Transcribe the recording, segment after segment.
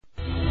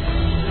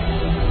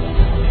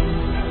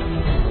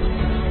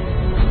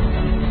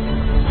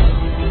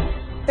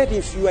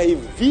If you are a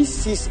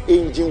V6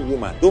 engine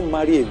woman, don't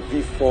marry a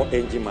V4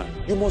 engine man.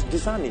 You must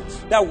discern it.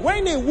 That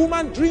when a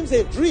woman dreams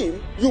a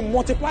dream, you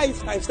multiply it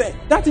times 10.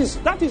 That is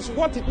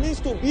what it means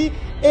to be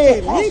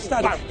a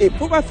husband. A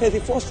Proverbs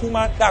 31st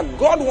woman that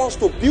God wants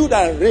to build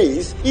and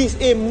raise is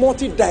a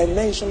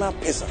multi-dimensional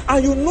person.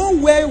 And you know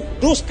where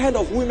those kind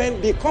of women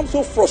become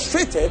so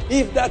frustrated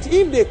if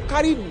they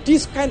carry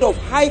this kind of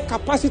high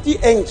capacity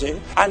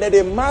engine and then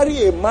they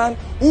marry a man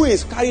who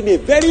is carrying a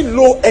very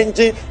low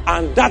engine,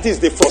 and that is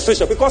the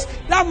frustration. Because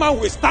that man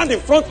will stand in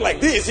front like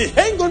this, he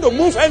ain't going to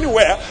move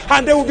anywhere,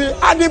 and they will be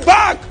at the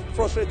back,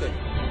 frustrated.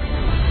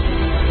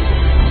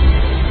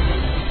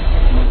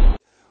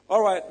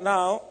 All right,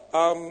 now,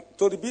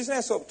 to the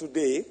business of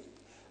today,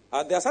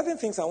 there are certain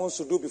things I want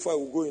to do before I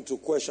will go into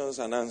questions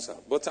and answers.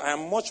 But I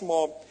am much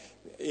more,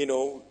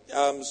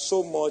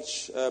 so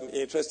much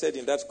interested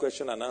in that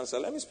question and answer.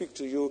 Let me speak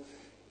to you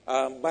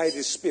by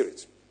the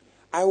Spirit.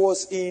 I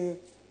was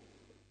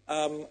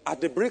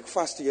at the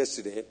breakfast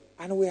yesterday,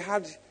 and we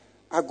had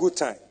a good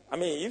time. I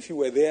mean, if you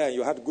were there and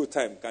you had a good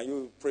time, can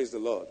you praise the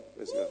Lord?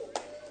 Praise God.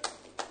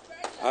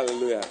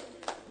 Hallelujah.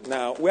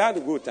 Now, we had a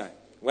good time.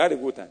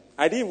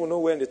 I didn't even know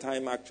when the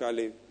time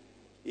actually,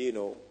 we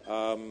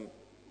ran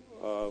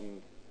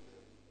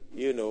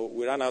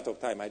out of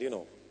time. I didn't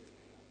know.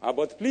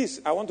 But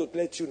please, I want to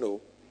let you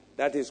know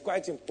that it's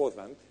quite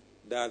important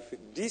that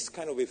this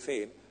kind of a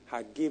thing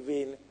had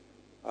given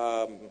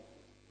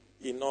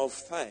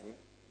enough time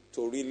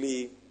to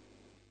really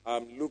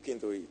look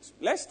into it.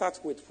 Let's start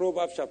with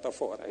Proverbs chapter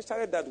 4. I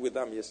started that with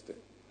them yesterday.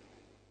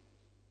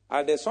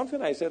 And there's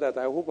something I said that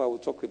I hope I will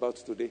talk about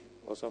today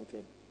or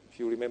something, if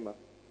you remember.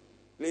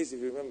 Please,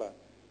 if you remember.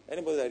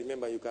 Anybody that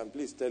remember, you can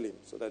please tell him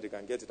so that they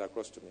can get it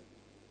across to me.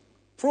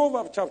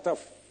 Proverbs chapter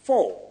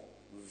 4,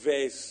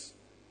 verse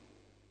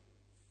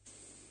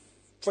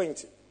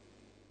 20.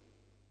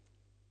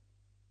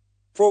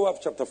 Proverbs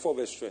chapter 4,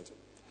 verse 20.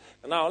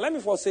 Now, let me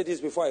first say this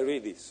before I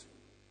read this.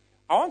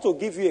 I want to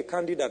give you a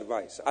candid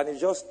advice, and it's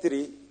just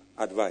 3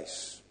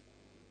 advice.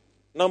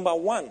 Number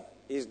 1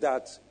 is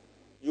that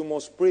you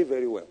must pray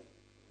very well.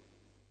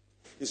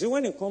 You see,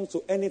 when it comes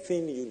to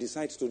anything you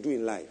decide to do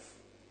in life,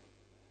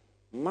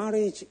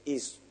 marriage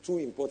is too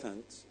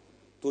important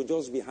to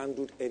just be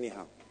handled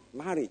anyhow.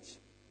 Marriage.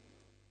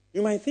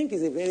 You might think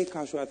it's a very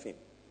casual thing,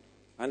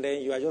 and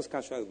then you are just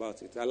casual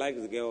about it. I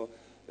like the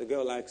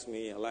girl likes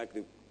me, I like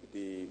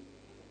the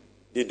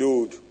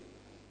dude,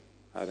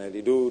 and then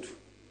the dude,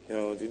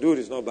 the dude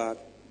is not bad,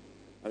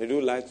 and the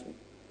dude likes me.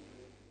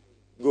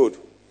 Good.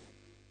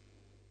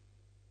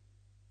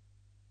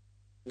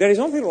 There is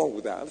nothing wrong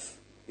with that.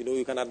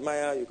 You can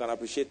admire, you can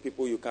appreciate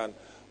people,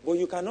 but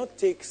you cannot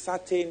take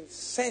certain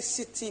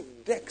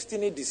sensitive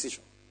destiny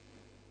decisions.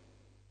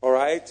 All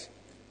right?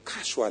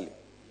 Casually.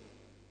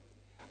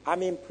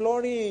 I'm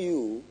imploring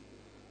you,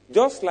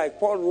 just like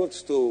Paul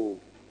wrote to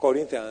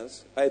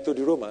Corinthians, to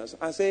the Romans,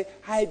 and say,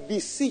 I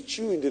beseech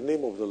you in the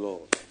name of the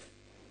Lord.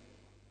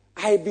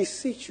 I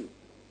beseech you.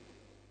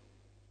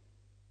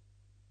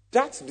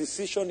 That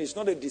decision is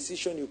not a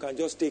decision you can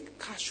just take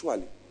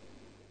casually.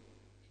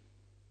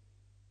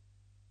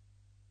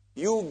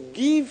 You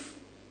give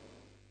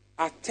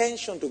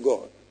attention to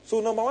God.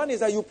 So number 1 is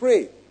that you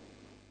pray.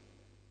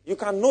 You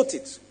can note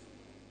it.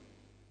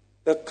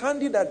 The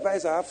candid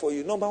advice I have for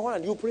you, number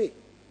 1, you pray.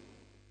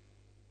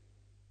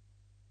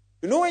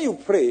 When you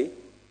pray,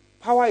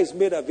 power is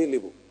made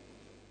available.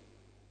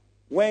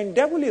 When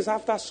devil is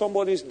after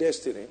somebody's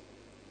destiny,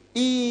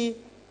 he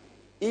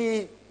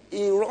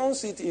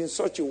runs it in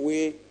such a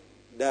way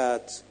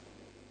that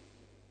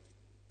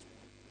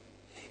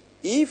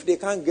if they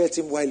can't get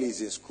him while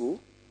he's in school,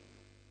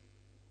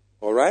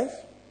 all right,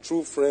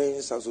 through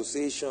friends,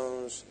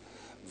 associations,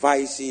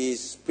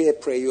 vices, peer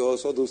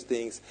pressures, all those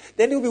things,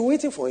 then they'll be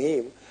waiting for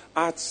him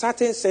at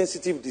certain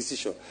sensitive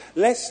decisions.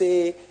 Let's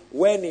say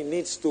when he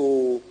needs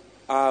to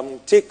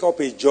take up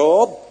a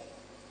job,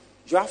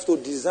 you have to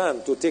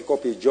discern to take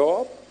up a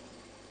job,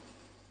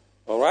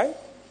 all right?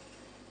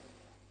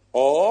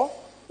 Or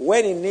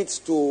when he needs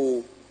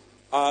to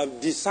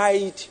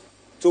decide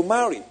to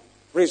marry,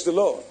 praise the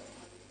Lord.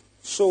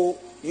 So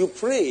you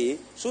pray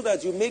so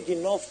that you make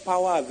enough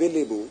power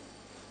available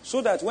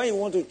so that when you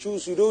want to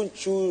choose, you don't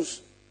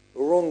choose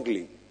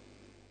wrongly.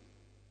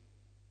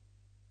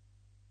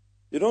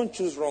 You don't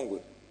choose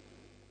wrongly.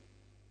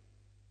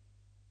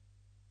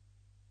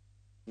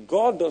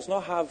 God does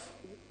not have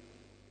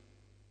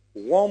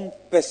one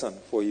person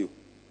for you.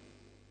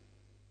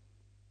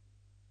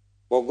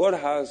 But God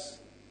has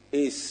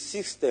a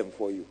system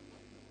for you.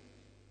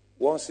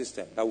 One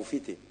system that will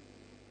fit in.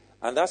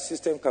 And that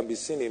system can be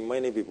seen in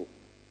many people.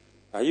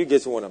 Are you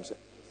getting what I'm saying?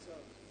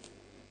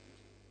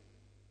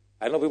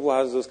 I know people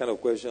ask those kind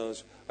of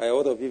questions.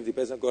 What if the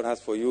person God has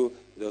for you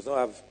does not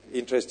have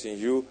interest in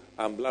you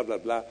and blah, blah,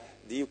 blah.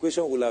 The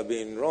equation will have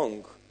been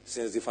wrong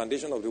since the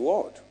foundation of the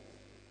world.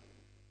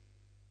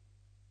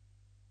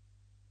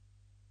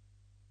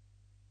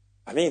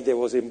 I mean, there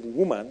was a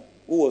woman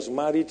who was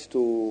married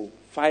to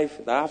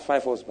 5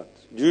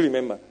 husbands. Do you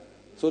remember?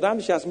 So that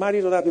means she has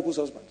married other people's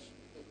husbands.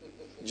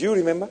 Do you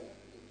remember?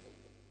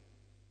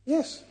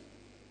 Yes.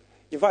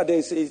 In fact, there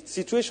is a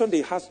situation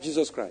they asked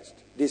Jesus Christ.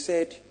 They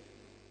said,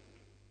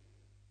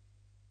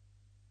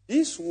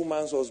 this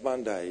woman's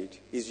husband died.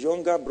 His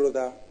younger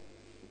brother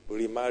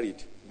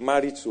remarried,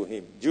 married to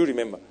him. Do you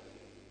remember?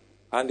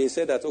 And they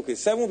said that, okay,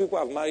 7 people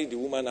have married the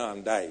woman now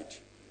and died.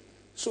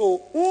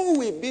 So who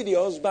will be the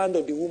husband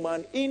of the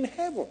woman in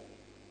heaven?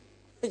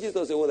 And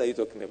Jesus said, what are you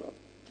talking about?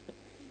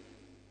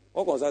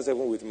 What concerns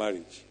heaven with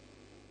marriage?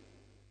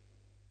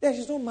 There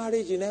is no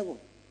marriage in heaven.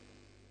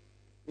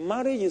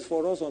 Marriage is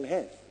for us on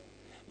earth.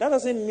 That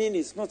doesn't mean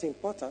it's not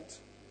important.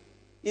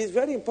 It's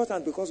very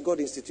important because God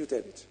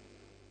instituted it.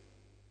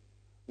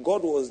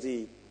 God was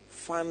the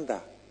founder,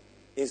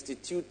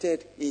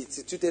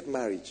 instituted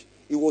marriage.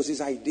 It was his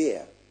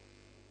idea,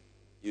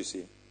 you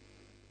see.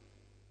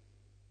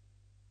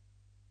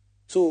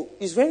 So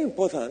it's very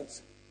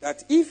important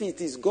that if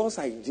it is God's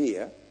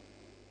idea,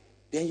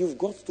 then you've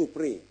got to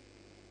pray.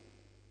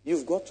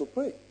 You've got to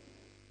pray.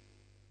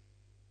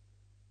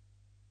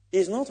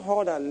 It's not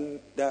all that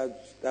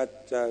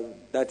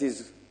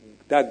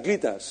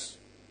glitters.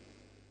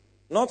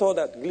 Not all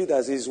that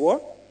glitters is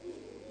what?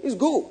 Is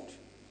gold.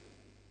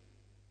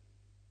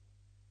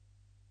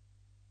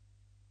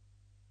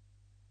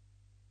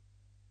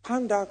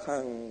 Pandak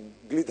and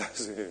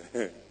glitters.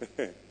 There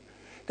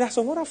are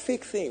some other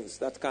fake things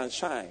that can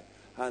shine,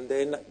 and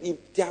then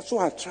they are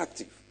so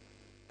attractive.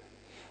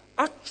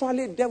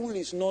 Actually, devil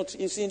is not.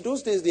 You see, in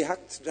those days they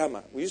act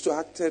drama. We used to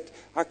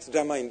act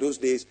drama in those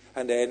days,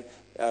 and then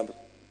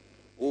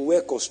we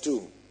wear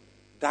costume,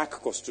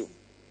 dark costume,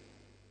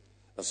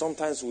 and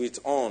sometimes with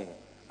on,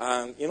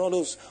 and all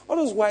those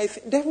white.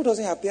 Devil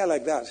doesn't appear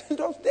like that.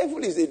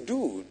 Devil is a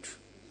dude,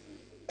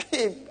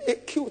 a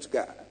cute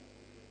guy.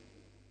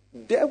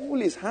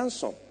 Devil is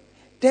handsome.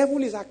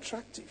 Devil is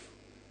attractive.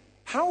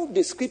 How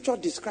the scripture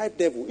describes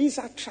devil is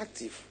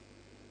attractive.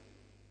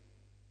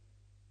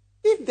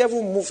 If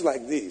devil moves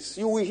like this,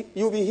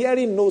 you'll be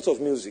hearing notes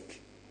of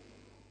music.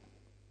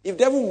 If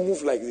devil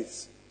moves like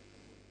this,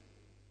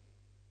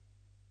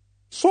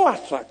 so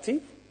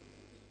attractive,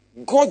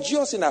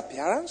 gorgeous in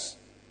appearance,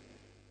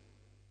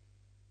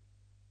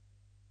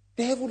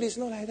 devil is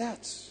not like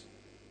that.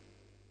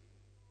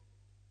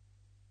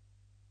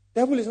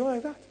 Devil is not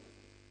like that.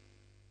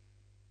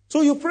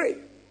 So you pray.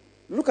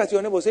 Look at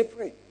your neighbor, say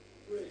pray.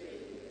 Pray.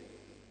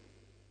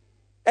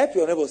 Help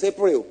your neighbor, say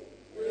pray.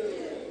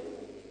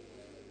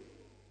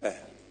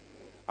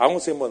 I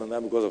won't say more than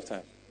that because of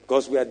time.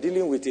 Because we are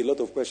dealing with a lot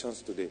of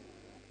questions today.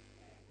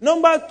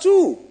 Number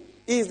 2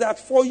 is that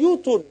for you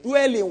to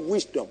dwell in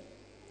wisdom,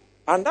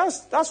 and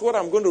that's what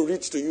I'm going to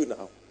read to you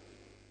now.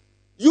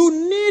 You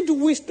need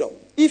wisdom.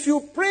 If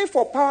you pray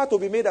for power to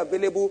be made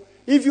available,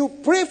 if you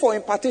pray for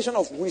impartation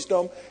of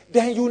wisdom,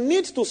 then you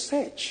need to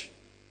search.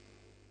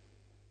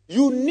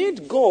 You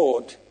need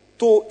God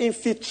to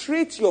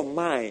infiltrate your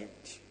mind.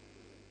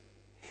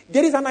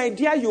 There is an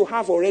idea you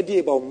have already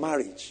about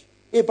marriage,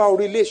 about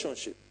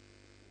relationship.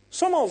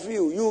 Some of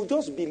you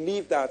just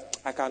believe that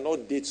I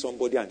cannot date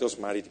somebody and just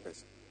marry the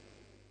person.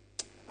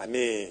 I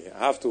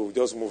have to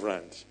just move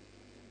around.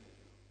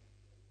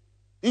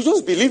 You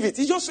just believe it.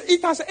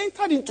 It has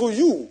entered into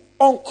you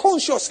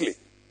unconsciously.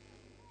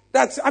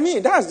 That's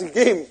the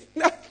game.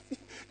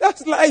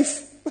 That's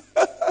life.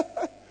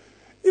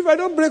 If I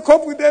don't break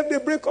up with them, they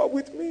break up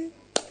with me.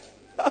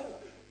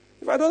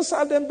 If I don't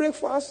serve them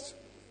breakfast,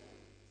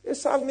 they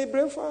serve me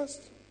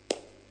breakfast.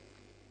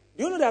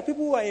 Do you know there are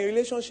people who are in a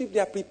relationship, they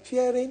are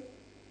preparing,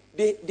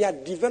 they are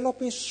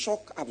developing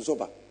shock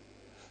absorber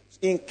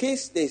in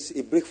case there's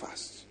a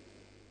breakfast.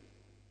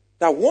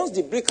 That once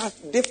the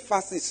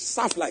breakfast is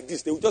served like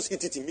this, they will just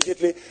hit it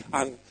immediately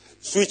and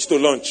switch to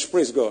lunch.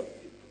 Praise God.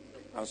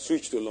 And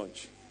switch to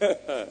lunch.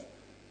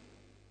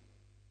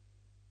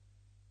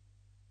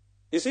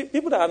 You see,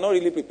 people that are not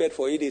really prepared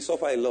for it, they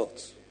suffer a lot.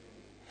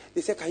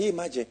 They say, can you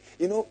imagine?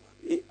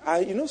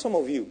 Some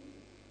of you,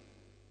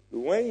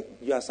 when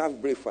you are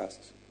served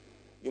breakfast,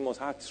 you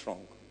must act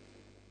strong.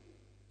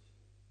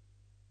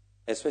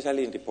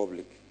 Especially in the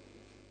public.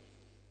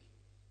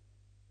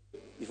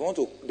 If you want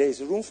to, there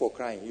is room for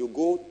crying. You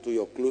go to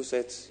your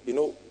closet.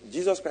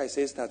 Jesus Christ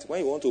says that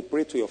when you want to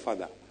pray to your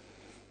Father,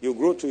 you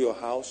go to your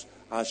house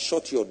and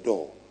shut your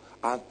door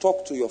and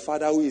talk to your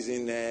Father who is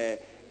in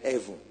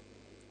heaven.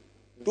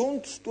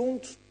 Don't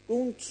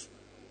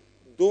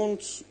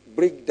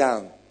break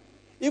down.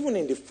 Even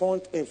in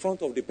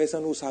front of the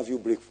person who serves you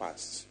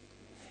breakfast.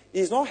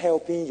 It's not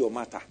helping your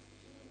matter.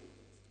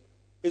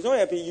 It's not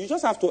helping. You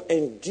just have to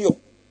endure.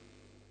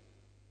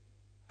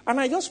 And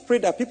I just pray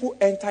that people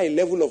enter a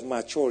level of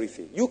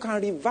maturity. You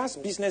can reverse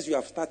business you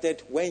have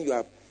started when you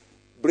are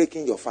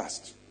breaking your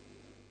fast.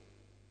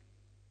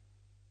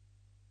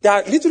 There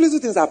are little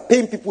things that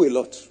pain people a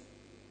lot.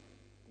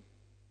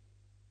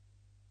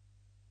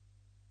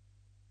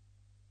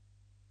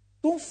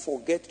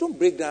 Don't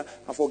break down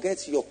and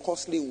forget your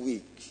costly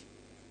week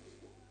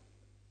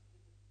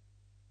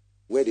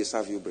where they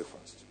serve you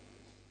breakfast.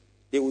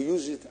 They will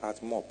use it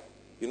at mop.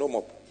 You know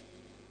mop?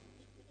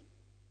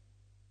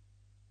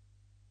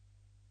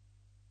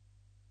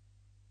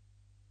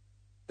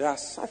 There are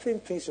certain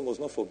things you must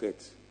not forget.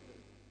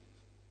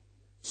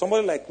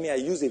 Somebody like me, I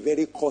use a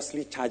very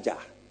costly charger.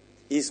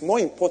 It's more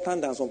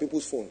important than some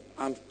people's phone.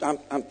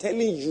 I'm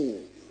telling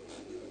you.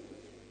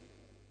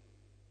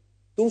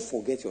 Don't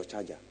forget your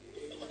charger.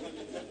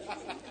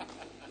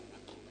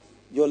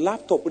 Your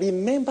laptop,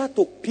 remember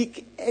to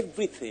pick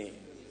everything.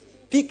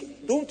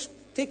 Don't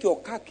take your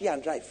car key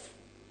and drive.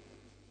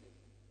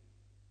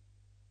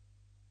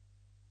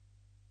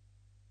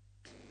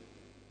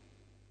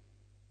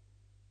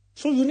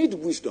 So you need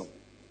wisdom.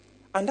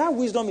 And that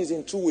wisdom is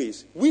in two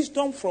ways.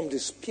 Wisdom from the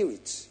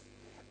Spirit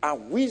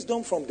and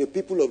wisdom from the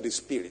people of the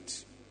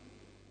Spirit.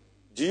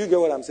 Do you get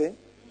what I'm saying?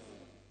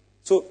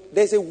 So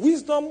there's a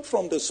wisdom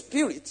from the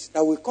Spirit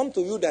that will come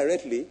to you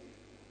directly,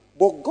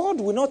 but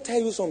God will not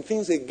tell you some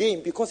things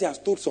again because he has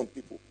told some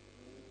people.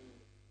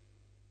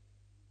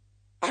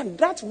 And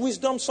that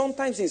wisdom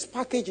sometimes is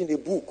packaged in a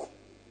book.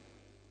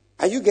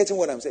 Are you getting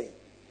what I'm saying?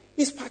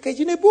 It's packaged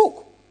in a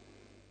book.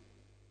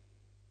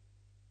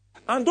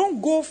 And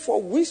don't go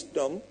for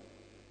wisdom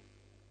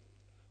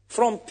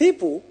from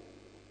people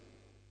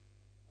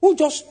who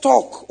just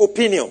talk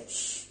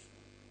opinions.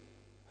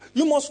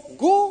 You must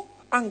go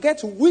and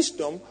get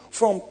wisdom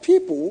from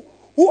people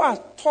who are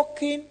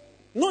talking,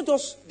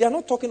 they are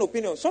not talking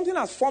opinions. Something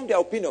has formed their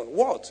opinion.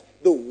 What?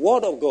 The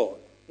Word of God,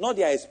 not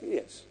their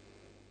experience.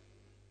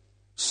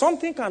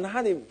 Something can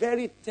have a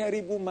very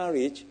terrible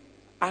marriage,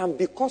 and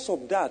because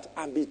of that,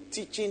 and be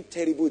teaching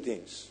terrible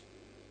things.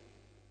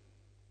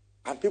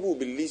 And people will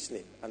be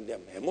listening, and they're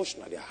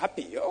emotional, they're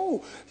happy.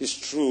 Oh,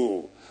 it's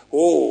true.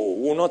 Oh,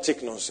 we'll not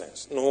take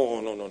nonsense.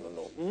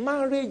 No.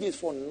 Marriage is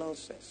for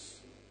nonsense.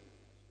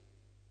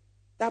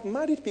 That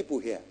married people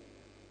here,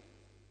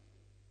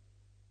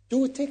 you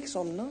will take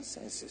some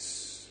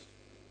nonsenses.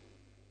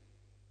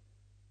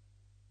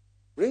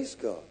 Praise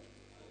God.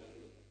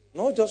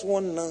 Not just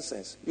one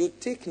nonsense. You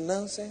take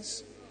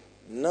nonsense.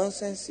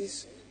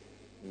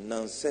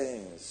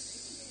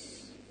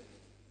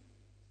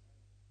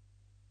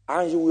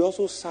 And you will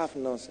also serve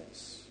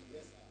nonsense.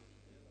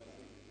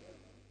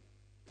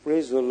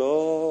 Praise the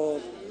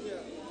Lord.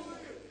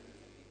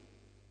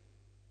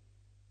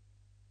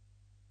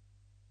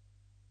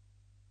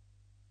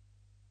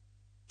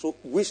 So,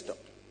 wisdom.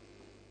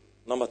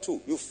 Number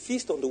 2, you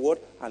feast on the word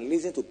and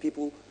listen to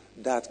people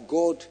that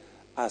God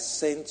has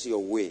sent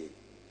your way.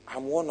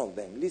 I'm one of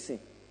them. Listen.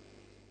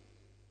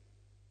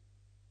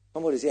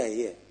 Somebody say, I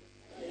hear.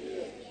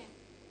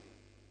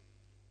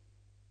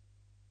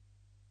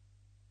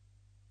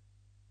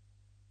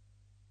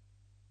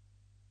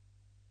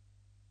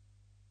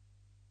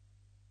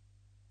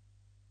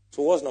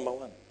 So what's number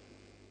 1?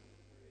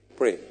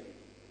 Pray.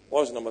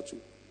 What's number 2?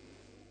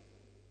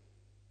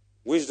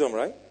 Wisdom,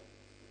 right?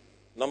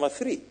 Number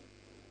 3.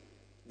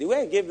 The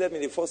way I gave them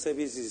in the first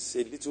service is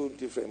a little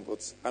different,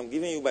 but I'm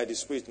giving you by the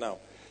Spirit now.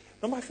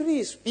 Number 3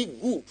 is be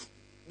good.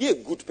 Be a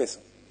good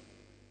person.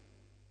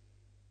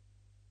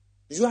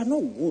 You are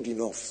not good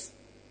enough.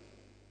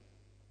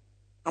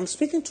 I'm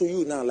speaking to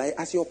you now like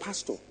as your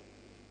pastor.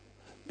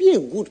 Be a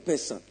good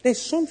person.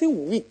 There's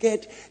something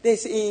wicked.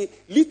 There's a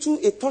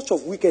touch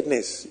of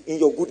wickedness in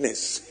your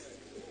goodness.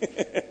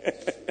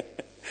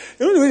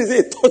 You know the way they say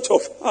a touch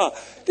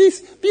of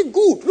this. Be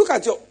good. Look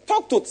at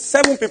talk to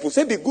 7 people.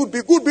 Say be good,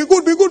 be good, be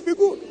good, be good, be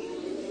good.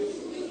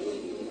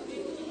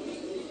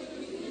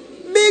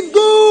 Be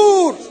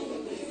good.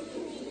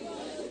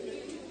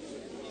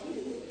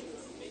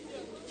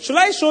 Should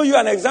I show you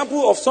an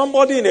example of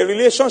somebody in a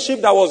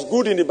relationship that was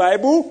good in the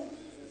Bible?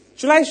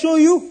 Should I show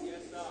you?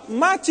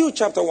 Matthew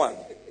chapter 1.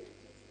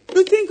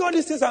 You think all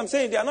these things I'm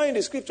saying, they are not in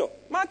the scripture.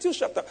 Matthew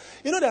chapter.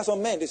 You know, there are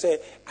some men, they say,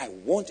 I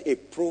want a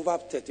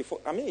Proverb 34.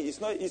 I mean,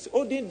 it's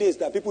olden days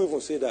that people even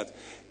say that.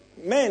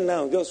 Men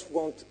now just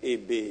want a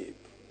babe.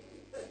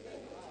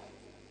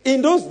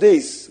 In those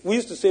days, we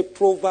used to say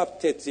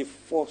Proverb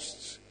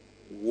 31st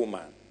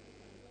woman.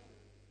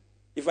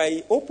 If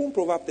I open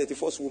Proverb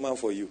 31st woman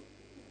for you,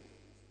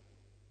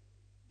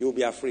 you'll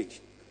be afraid.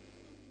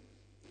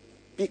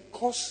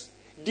 Because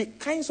the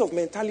kinds of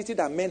mentality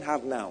that men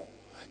have now,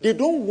 they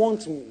don't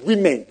want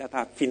women that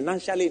are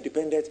financially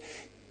independent,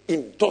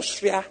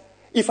 industrial.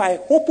 If I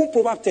open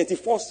Proverbs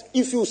 31st,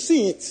 if you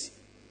see it,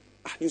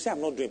 you say,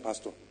 I'm not doing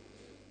pastor.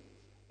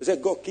 You say,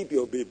 God, keep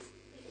your babe.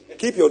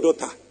 Keep your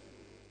daughter.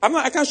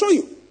 I can show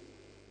you.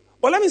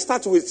 But let me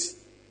start with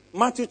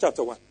Matthew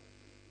chapter 1.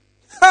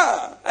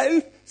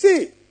 I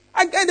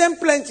get them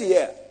plenty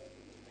here.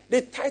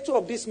 The title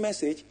of this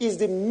message is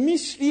The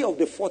Mystery of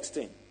the Fourth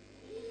Thing.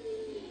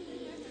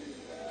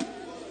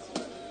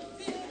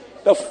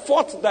 The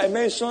fourth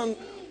dimension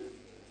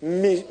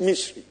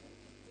mystery.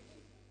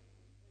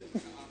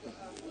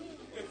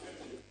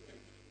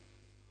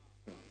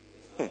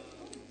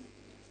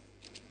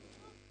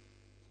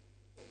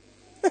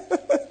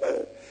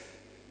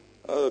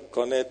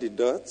 Connect the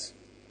dots.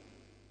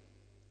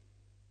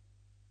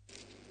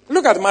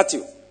 Look at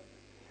Matthew.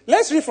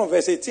 Let's read from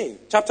verse 18.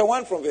 Chapter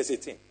 1 from verse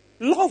 18.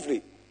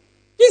 Lovely.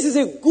 This is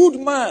a good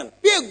man.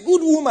 Be a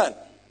good woman.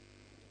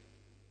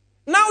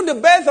 Now the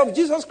birth of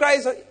Jesus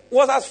Christ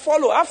was as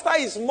follows. After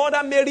his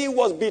mother Mary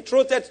was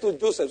betrothed to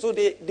Joseph, so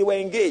they were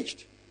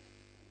engaged.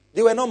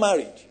 They were not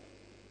married.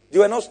 They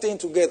were not staying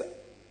together.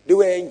 They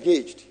were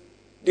engaged.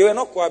 They were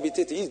not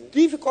cohabitating. It's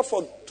difficult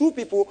for two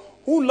people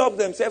who love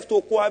themselves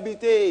to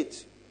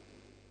cohabitate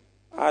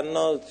and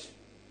not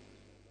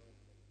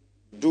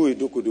do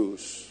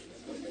idukudos.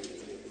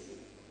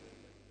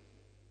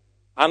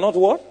 And not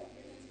what?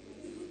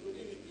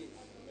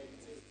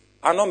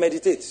 And not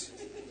meditate.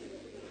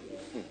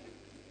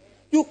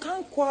 You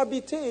can't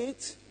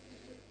cohabitate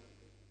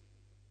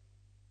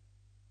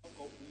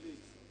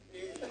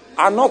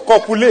and not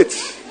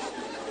copulate.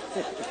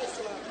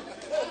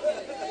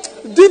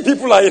 Deep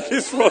people are in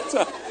this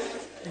water.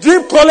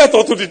 Deep calleth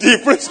unto the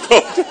deep. Praise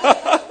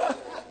God.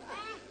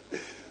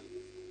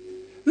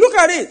 Look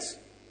at it.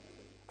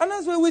 And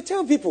that's why we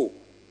tell people,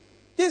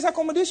 there's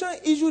accommodation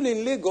usually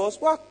in Lagos,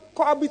 but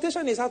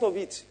cohabitation is out of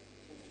it.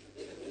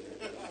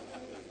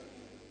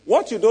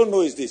 What you don't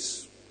know is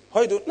this.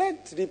 How you don't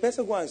let the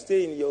person go and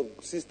stay in your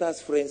sister's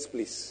friend's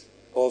place.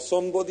 Or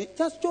somebody.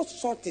 Just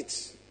sort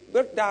it.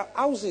 But there are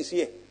houses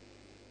here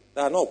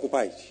that are not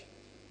occupied.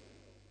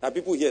 There are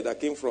people here that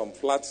came from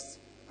flats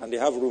and they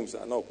have rooms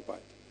that are not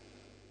occupied.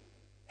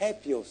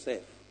 Help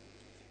yourself.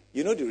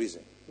 You know the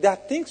reason. There are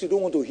things you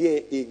don't want to hear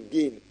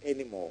again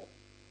anymore.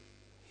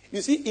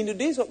 You see, in the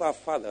days of our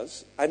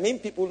fathers, I mean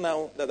people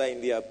now that are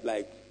in their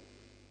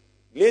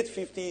late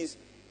 50s,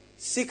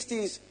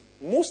 60s,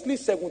 mostly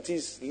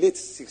 70s, late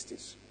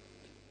 60s.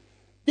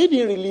 They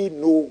didn't really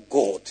know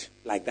God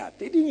like that.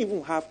 They didn't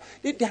even have,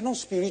 they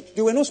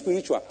were not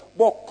spiritual,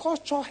 but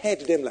culture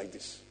had them like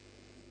this.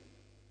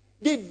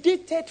 They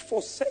dated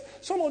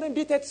some of them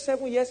dated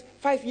 7 years,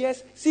 5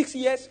 years, 6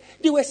 years.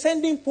 They were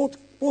sending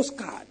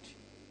postcard.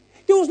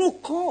 There was no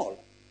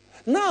call.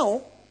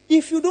 Now,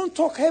 if you don't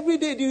talk every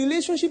day, the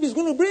relationship is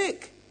going to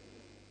break.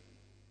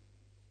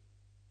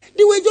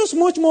 They were just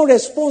much more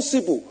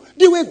responsible.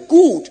 They were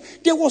good.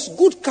 There was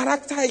good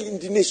character in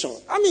the nation.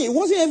 I mean, it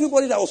wasn't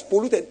everybody that was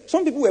polluted.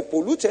 Some people were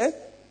polluted,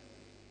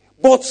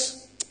 but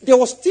there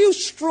was still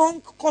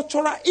strong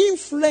cultural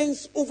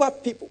influence over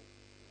people.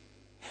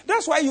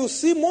 That's why you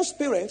see most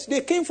parents,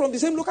 they came from the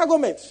same local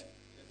government.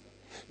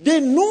 They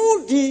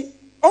know the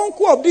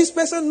uncle of this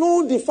person,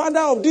 know the father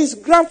of this,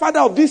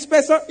 grandfather of this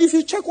person. If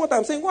you check what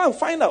I'm saying, go and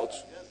find out.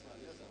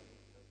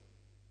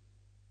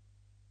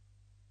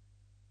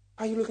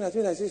 Are you looking at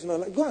me like this? No,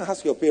 like, go and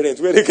ask your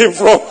parents where they came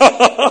from. Ask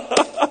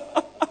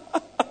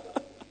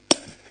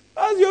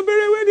your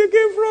parents where they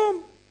came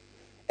from.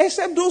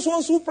 Except those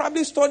ones who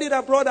probably studied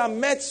abroad and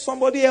met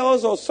somebody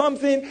else or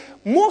something.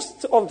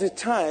 Most of the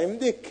time,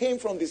 they came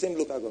from the same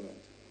local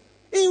government.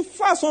 In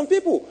fact, some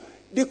people,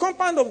 the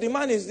compound of the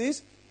man is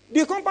this.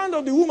 The compound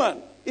of the woman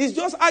is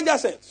just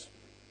adjacent.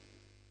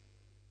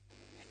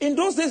 In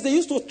those days, they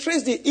used to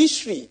trace the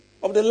history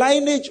of the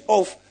lineage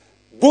of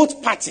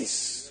both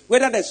parties.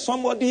 Whether there's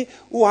somebody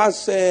who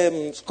has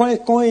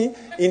coin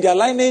in their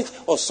lineage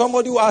or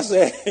somebody who has,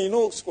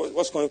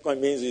 what coin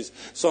means is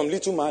some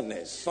little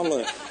madness.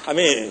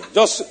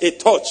 Just a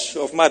touch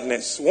of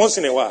madness once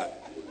in a while.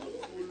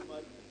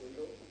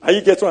 Are you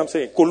get what I'm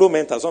saying? Colo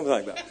mental, something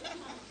like that.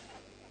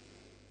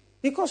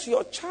 Because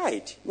your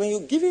child, when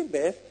you give him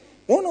birth,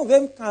 one of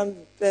them can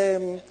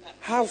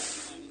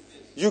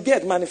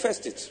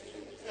manifest it.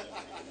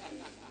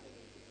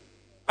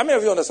 How many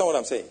of you understand what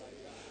I'm saying?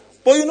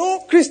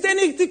 But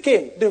Christianity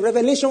came, the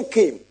revelation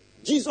came,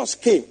 Jesus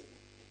came,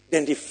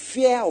 then the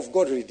fear of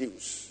God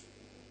reduced.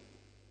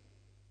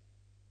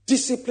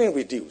 Discipline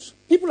reduced.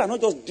 People are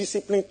not just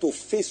disciplined to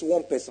face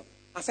one person.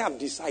 As I have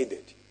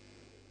decided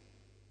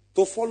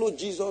to follow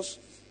Jesus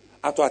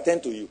and to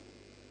attend to you.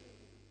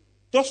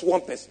 Just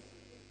one person.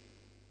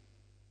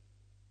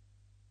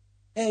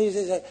 And he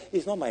says,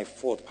 it's not my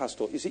fault,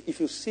 Pastor. You see, if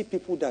you see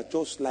people that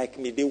just like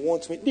me, they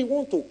want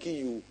to kill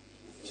you.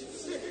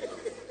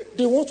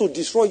 They want to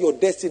destroy your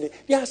destiny.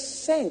 They are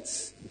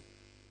sent.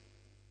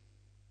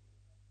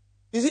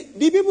 You see,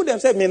 the people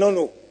themselves may not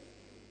know.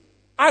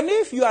 And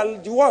if you are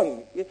the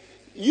one,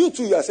 you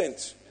too, you are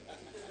sent.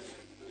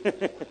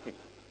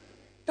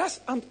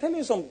 I'm telling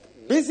you some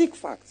basic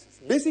facts,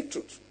 basic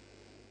truth.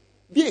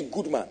 Be a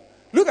good man.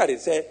 Look at it,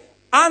 say,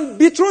 and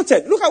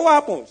betrothed. Look at what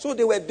happened. So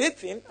they were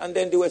dating, and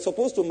then they were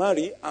supposed to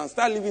marry and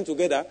start living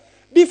together.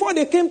 Before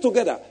they came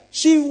together,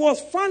 she was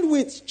found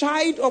with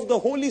child of the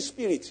Holy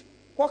Spirit.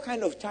 What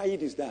kind of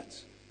child is that?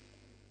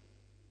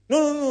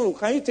 No.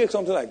 Can you take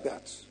something like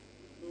that?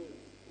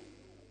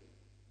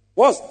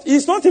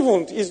 It's not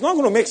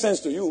going to make sense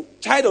to you.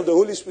 Child of the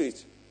Holy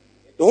Spirit.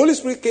 The Holy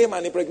Spirit came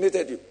and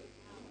impregnated you.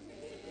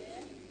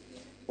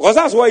 Because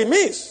that's what it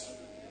means.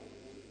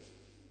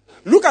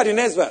 Look at the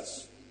next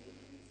verse.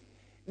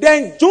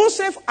 Then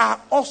Joseph, our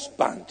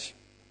husband.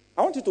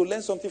 I want you to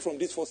learn something from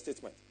this first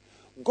statement.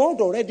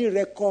 God already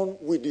reckoned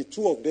with the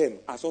two of them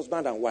as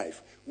husband and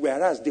wife,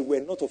 whereas they were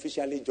not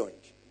officially joined.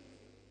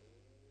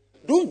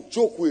 Don't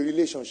joke with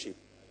relationship.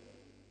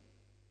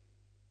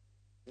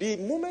 The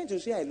moment you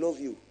say, I love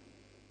you,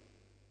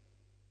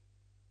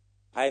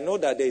 I know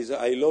that there is a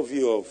I love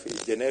you of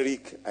a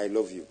generic I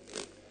love you.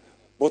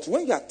 But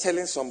when you are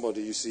telling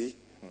somebody, you see,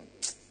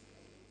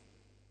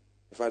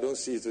 if I don't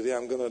see you today,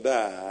 I'm going to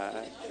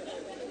die.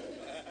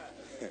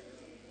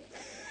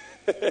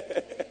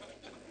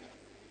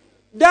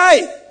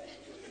 Die.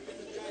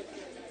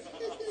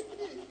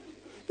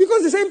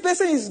 Because the same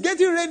person is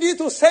getting ready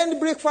to send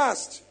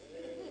breakfast.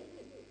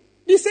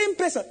 The same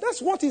person.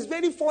 That's what is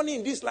very funny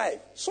in this life.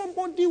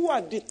 Somebody who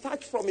are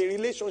detached from a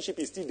relationship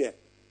is still there.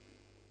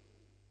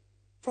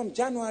 From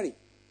January.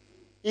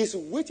 Is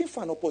waiting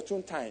for an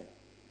opportune time.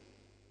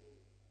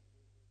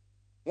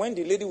 When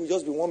the lady will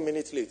just be 1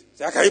 minute late.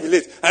 Say, how can you be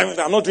late? I'm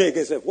not doing it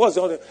against her. What's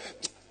the other?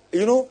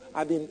 You know,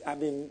 I've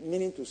been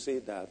meaning to say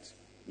that,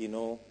 you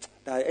know,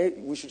 that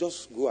we should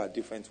just go our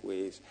different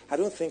ways. I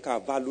don't think our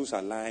values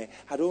align.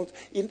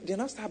 They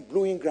now start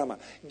blowing grammar.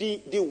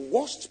 The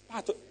worst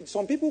part,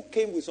 some people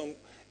came with some,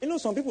 you know,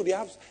 some people,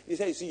 they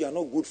say, you see, you are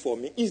not good for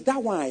me. Is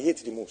that one I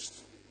hate the most?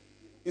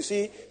 You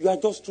see, you are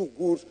just too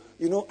good.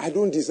 You know, I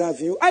don't deserve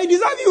you. I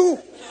deserve you.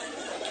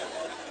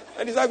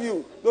 I deserve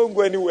you. Don't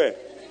go anywhere.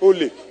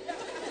 Holy.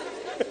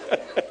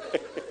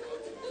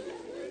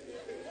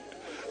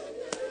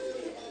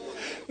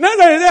 Now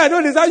that I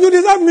don't deserve you,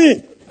 deserve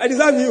me. I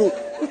deserve you.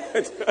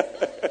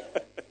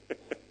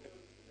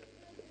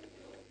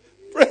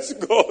 Praise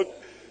God.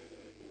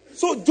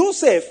 So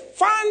Joseph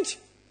found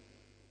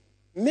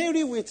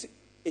Mary with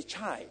a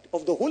child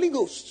of the Holy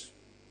Ghost.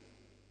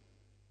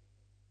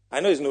 I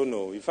know it's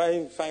no. If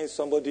I find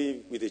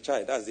somebody with a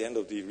child, that's the end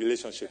of the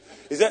relationship.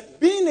 He said,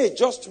 being a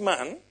just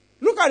man,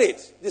 look at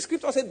it. The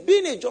scripture said,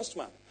 being a just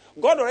man.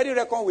 God already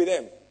reckoned with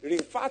them.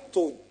 Referred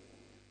to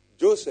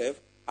Joseph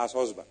as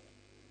husband.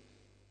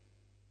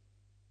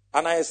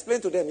 And I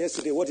explained to them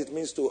yesterday what it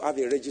means to have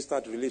a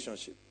registered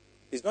relationship.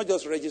 It's not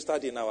just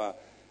registered in our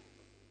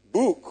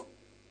book.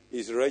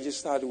 It's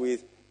registered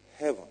with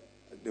heaven.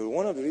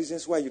 One of the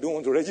reasons why you don't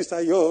want to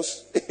register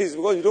yours is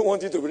because you don't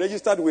want it to be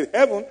registered with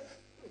heaven.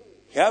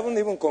 You haven't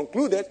even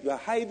concluded. You are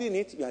hiding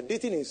it. You are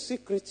dating in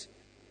secret.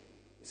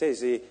 He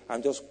says,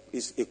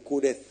 it's a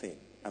coded thing.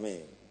 I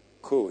mean,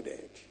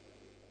 coded.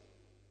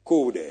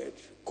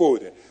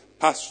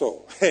 Pastor,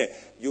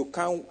 you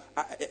can't,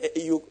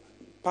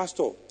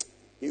 Pastor,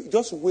 you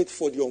just wait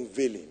for the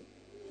unveiling.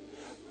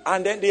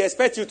 And then they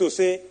expect you to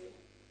say,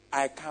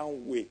 I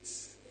can't wait.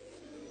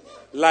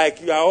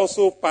 Like you are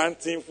also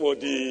panting for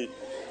the...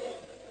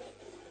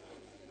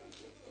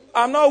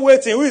 I'm not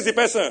waiting. Who is the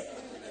person?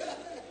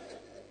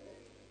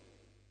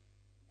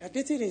 You're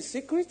dating in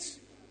secret?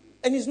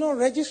 And it's not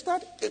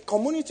registered? A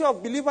community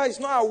of believers is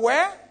not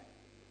aware?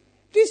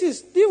 This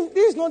is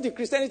not the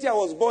Christianity I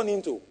was born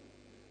into.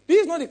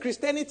 This is not the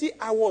Christianity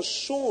I was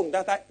shown,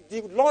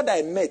 the Lord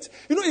I met.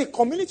 You know, a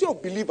community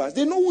of believers,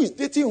 they know who is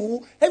dating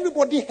who.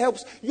 Everybody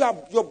helps. You are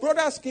your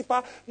brother's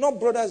keeper, not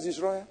brother's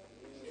destroyer.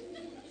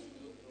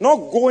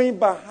 Not going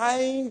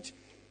behind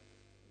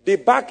the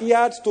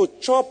backyard to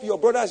chop your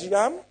brother's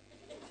yam.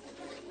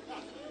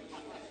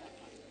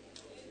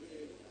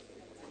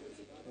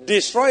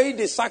 Destroy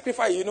the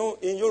sacrifice. You know,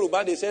 in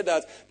Yoruba they say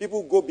that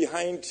people go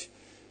behind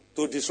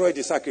to destroy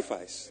the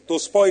sacrifice, to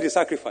spoil the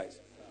sacrifice.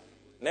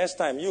 Next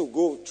time you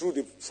go through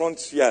the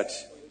front yard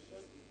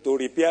to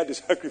repair the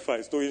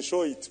sacrifice, to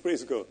ensure it.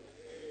 Praise God.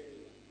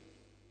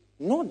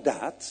 Not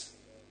that.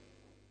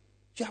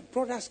 You are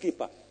brother's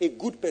keeper, a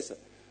good person.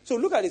 So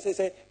look at it. They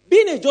say,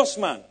 being a just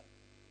man.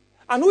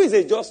 And who is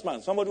a just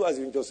man? Somebody who has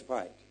been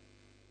justified.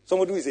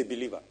 Somebody who is a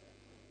believer.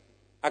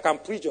 I can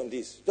preach on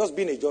this. Just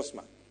being a just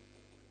man.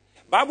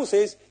 Bible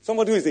says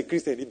somebody who is a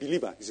Christian, a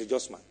believer, is a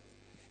just man.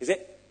 He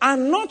said,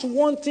 and not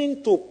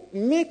wanting to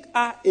make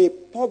her a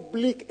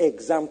public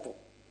example.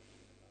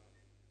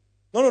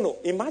 No.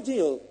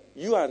 Imagine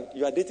you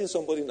are dating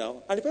somebody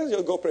now, and the person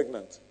you got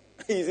pregnant.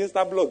 He's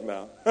Insta blog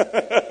now.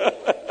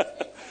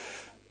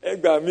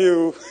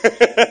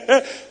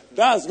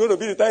 That's going to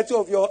be the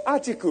title of your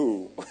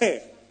article.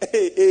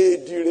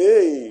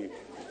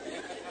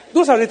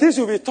 Those are the things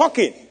you'll be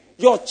talking.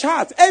 Your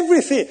chat,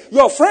 everything.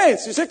 Your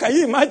friends. You say, can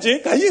you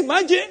imagine? Can you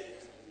imagine?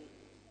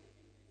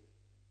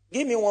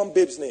 Give me one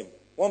babe's name.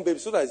 One babe,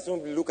 so that it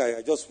don't look like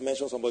I just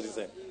mentioned somebody's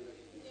name.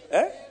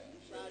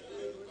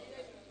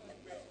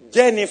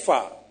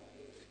 Jennifer.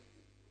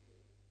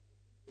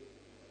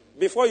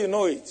 Before you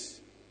know it,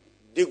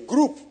 the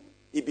group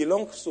he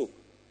belongs to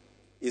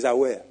is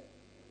aware.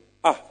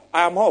 I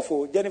am off.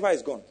 Jennifer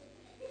is gone.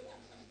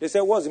 They say,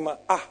 what's the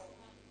matter?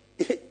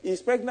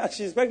 He's pregnant.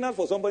 She's pregnant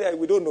for somebody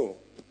we don't know.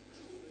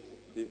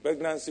 The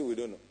pregnancy we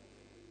don't know.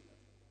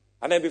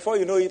 And then before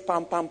you know it,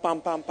 pam.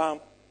 Insta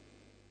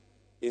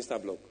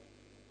blog.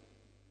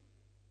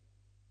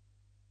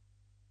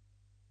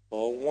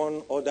 Or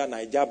one other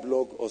Niger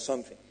blog or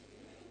something.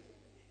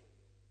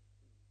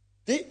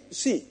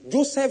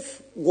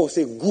 Joseph was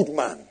a good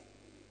man.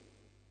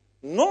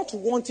 Not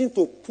wanting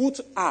to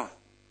put her,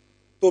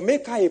 to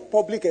make her a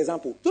public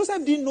example.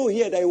 Joseph didn't know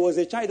here that he was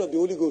a child of the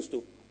Holy Ghost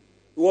too.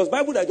 It was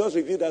Bible that just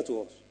revealed that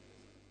to us.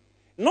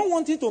 Not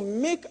wanting to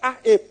make her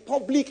a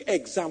public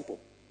example.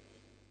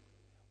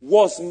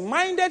 Was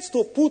minded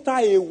to put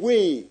her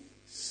away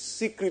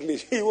secretly.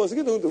 He was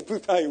going to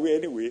put her away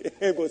anyway,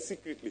 but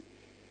secretly.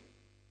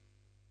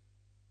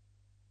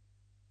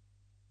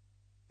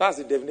 That's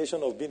the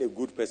definition of being a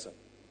good person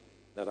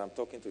that I'm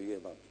talking to you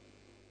about.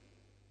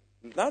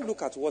 Now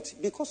look at what,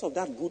 because of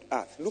that good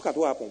heart, look at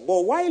what happened.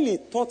 But while he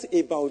thought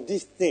about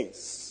these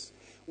things,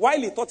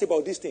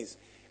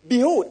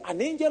 behold,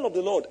 an angel of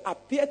the Lord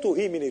appeared to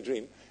him in a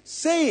dream,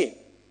 saying,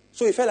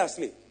 so he fell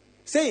asleep,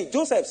 saying,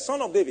 Joseph,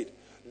 son of David,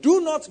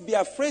 do not be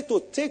afraid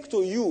to take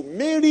to you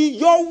Mary,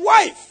 your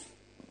wife.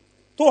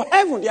 To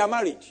heaven they are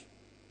married.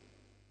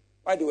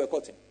 Why they were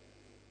cutting?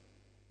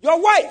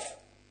 Your wife.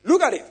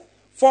 Look at it.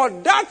 For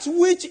that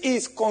which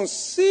is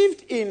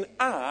conceived in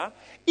her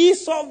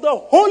is of the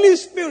Holy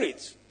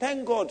Spirit.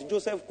 Thank God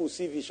Joseph could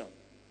see vision.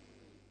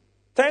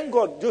 Thank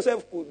God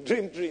Joseph could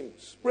dream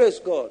dreams. Praise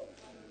God.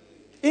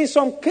 In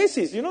some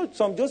cases,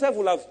 some Joseph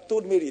would have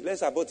told Mary,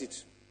 let's abort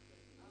it.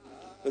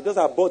 But just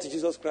abort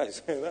Jesus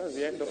Christ. That's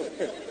the end of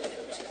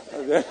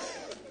it.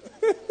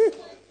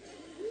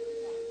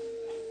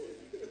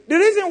 The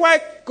reason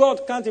why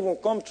God can't even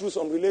come through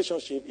some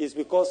relationship is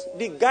because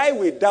the guy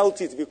will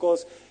doubt it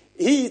because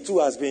he too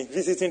has been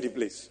visiting the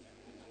place.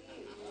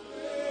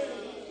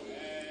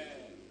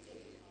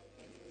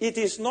 It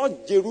is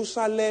not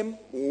Jerusalem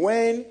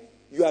when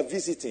you are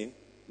visiting,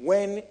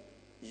 when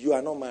you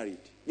are not married.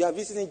 You are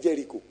visiting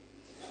Jericho.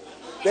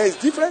 There is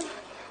different.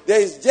 There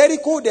is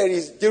Jericho, there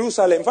is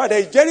Jerusalem. In fact, there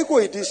is Jericho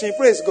edition.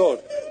 Praise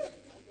God.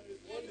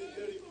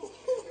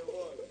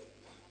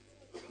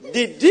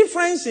 The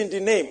difference in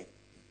the name,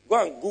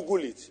 go and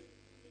Google it.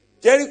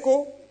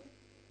 Jericho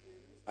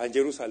and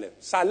Jerusalem.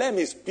 Salem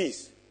is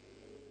peace.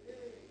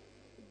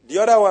 The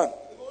other one.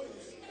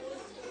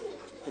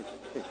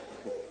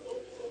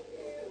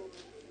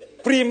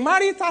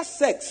 Premarital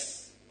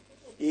sex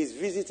is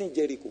visiting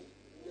Jericho.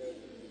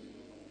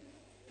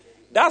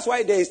 That's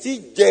why there is still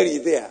Jerry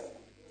there.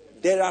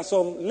 There are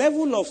some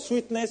level of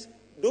sweetness.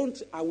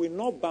 I will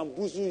not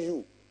bamboozle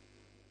you.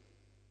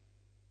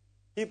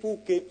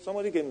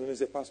 Somebody came to me and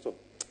said, Pastor,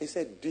 he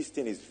said, this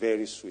thing is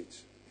very sweet.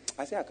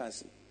 I said, I can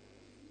see.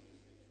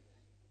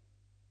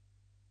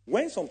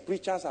 When some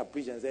preachers are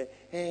preaching and say,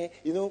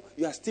 you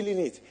are stealing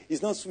it.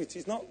 It's not sweet.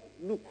 It's not,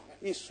 look,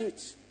 it's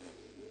sweet.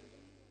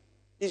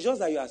 It's just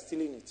that you are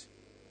stealing it.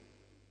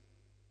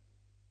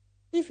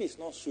 If it's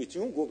not sweet,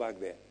 you won't go back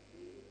there.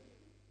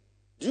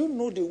 Do you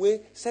know the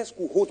way sex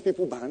could hold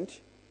people bound?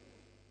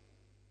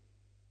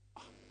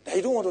 That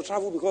you don't want to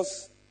travel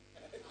because...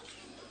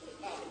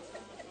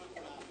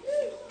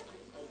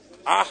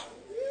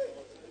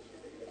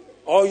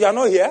 Oh, you are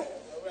not here?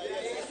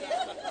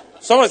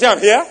 Someone say, I'm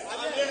here?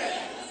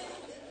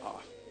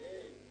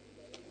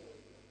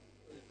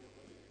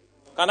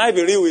 Can I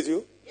be real with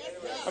you?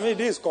 This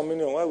is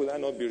communion. Why will I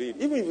not be real?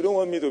 Even if you don't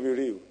want me to be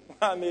real.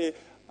 I'm a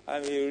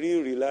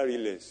real,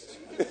 realist.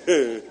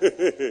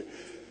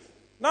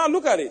 Now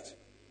look at it.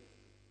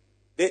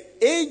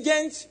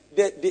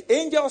 The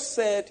angel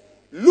said,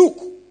 look,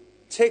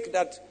 take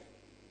that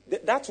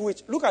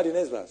which, look at the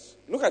next verse.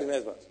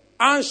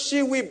 And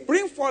she will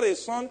bring forth a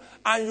son,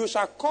 and you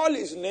shall call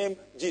his name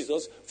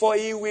Jesus, for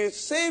he will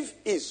save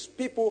his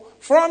people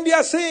from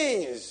their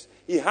sins.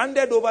 He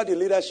handed over the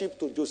leadership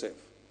to Joseph.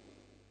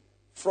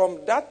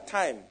 From that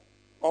time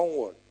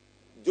onward,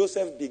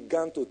 Joseph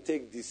began to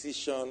take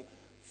decision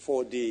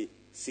for the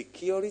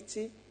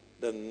security,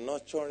 the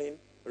nurturing.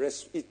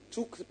 It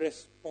took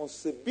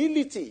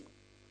responsibility,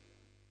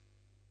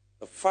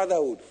 the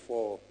fatherhood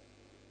for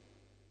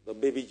the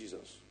baby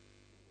Jesus.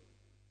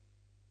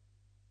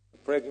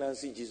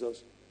 Pregnancy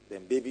Jesus,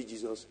 then baby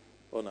Jesus,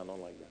 on and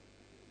on like that.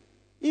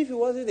 If he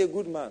wasn't a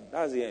good man,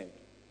 that's the end.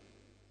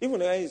 Even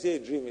when you say a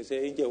dream, you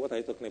say, Angel, what are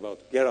you talking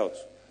about? Get out.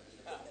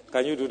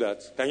 Can you do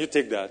that? Can you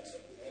take that?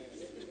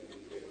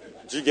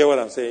 Do you get what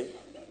I'm saying?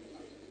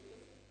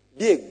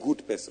 Be a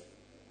good person.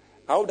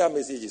 I hope that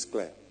message is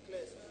clear.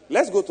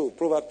 Let's go to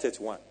Proverbs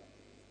 31.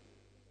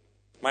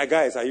 My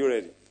guys, are you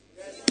ready?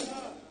 Yes,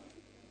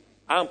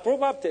 and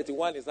Proverbs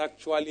 31 is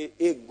actually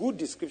a good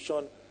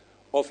description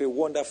of a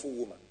wonderful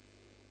woman.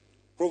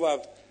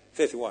 Proverbs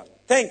 31.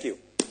 Thank you.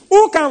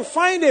 Who can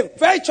find a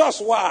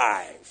virtuous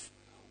wife?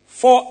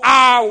 For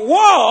our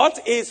word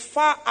is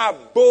far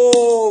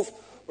above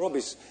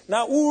rubbish.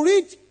 Now, we'll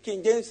read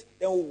King James,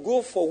 then we'll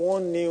go for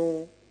one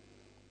new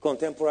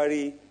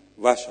contemporary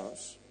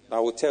versions. I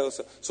will tell you.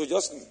 So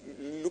just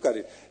look at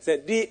it. It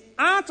said, the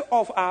heart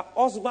of our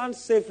husband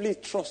safely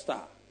trust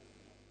her.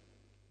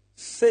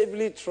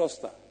 Safely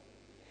trust her.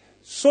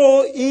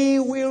 So he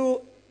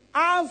will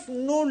have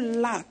no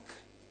lack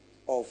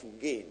of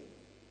gain.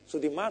 So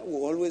the man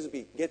will always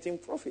be getting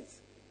profit.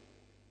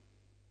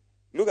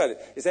 Look at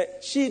it. He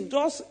said, she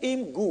does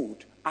him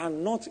good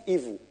and not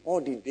evil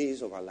all the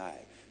days of her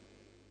life.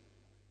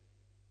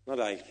 Not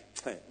like,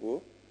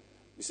 oh,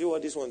 you see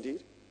what this one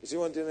did? You see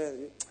what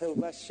this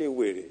one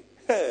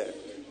did?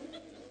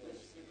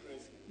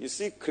 You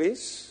see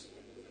Chris?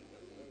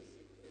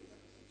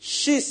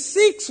 She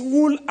seeks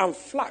wool and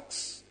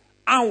flax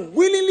and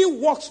willingly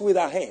works with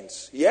her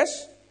hands.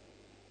 Yes?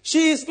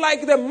 She is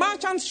like the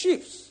merchant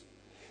ships.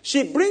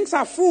 She brings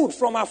her food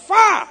from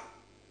afar.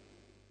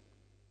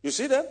 You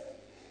see that?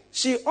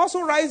 She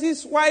also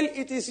rises while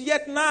it is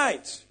yet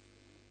night.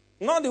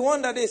 Not the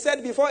one that they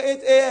said before 8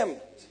 a.m.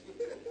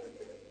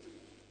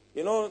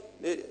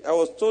 I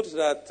was told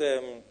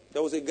that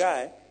There was a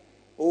guy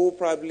who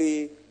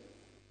probably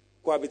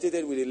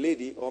cohabitated with a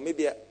lady, or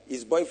maybe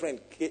his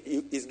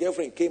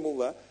girlfriend came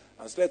over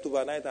and slept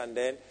overnight, and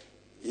then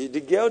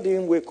the girl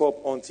didn't wake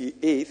up until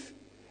 8th,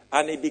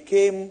 and it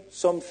became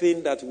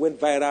something that went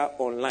viral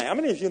online. How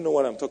many of you know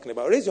what I'm talking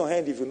about? Raise your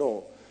hand if you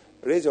know.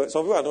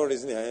 Some people are not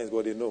raising their hands,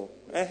 but they know.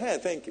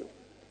 Thank you.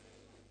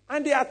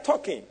 And they are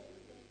talking.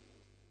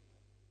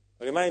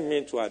 Remind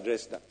me to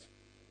address that.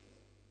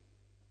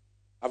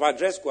 I've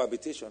addressed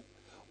cohabitation.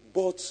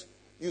 But,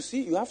 you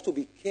see, you have to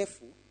be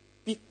careful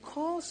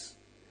because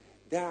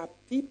there are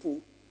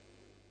people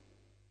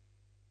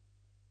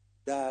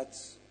that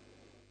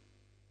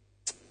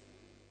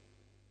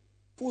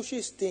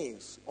pushes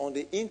things on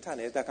the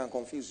internet that can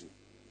confuse you.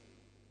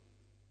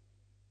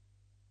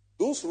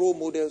 Those role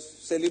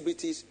models,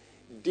 celebrities,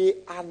 they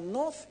are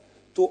not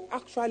to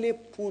actually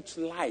put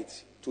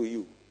light to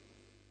you.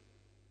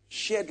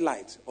 Shed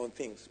light on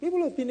things.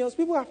 People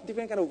have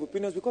different kind of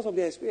opinions because of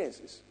their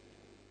experiences.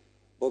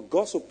 But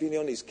God's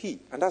opinion is key.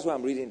 And that's why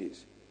I'm reading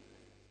this.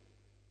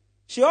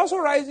 She also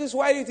rises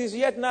while it is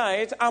yet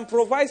night and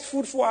provides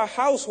food for her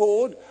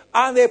household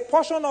and a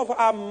portion of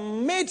her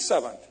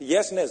maidservant.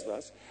 Yes, next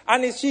verse.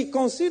 And if she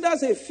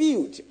considers a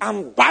field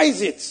and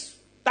buys it,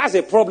 that's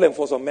a problem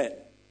for some men.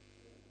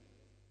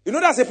 You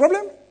know that's a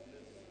problem?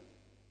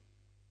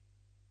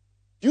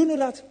 You know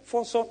that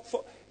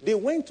they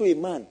went to a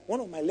man,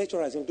 one of my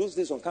lecturers in those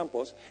days on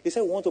campus, he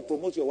said, we want to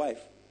promote your wife.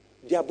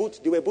 They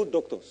were both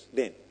doctors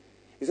then.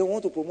 He said, we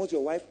want to promote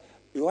your wife.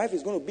 Your wife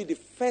is going to be the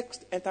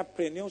first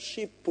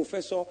entrepreneurship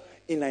professor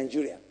in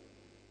Nigeria.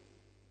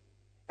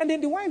 And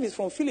then the wife is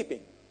from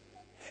Philippines.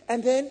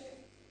 And then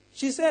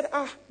she said,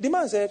 the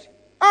man said,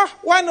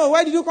 why not?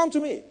 Why did you come to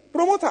me?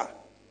 Promote her.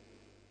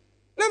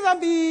 Let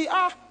her be,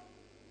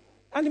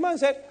 And the man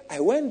said, I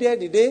went there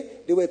the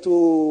day they were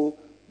to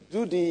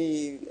do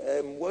the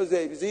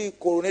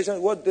coronation,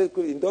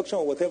 induction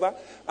or whatever,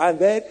 and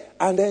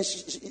then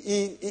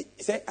he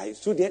said, I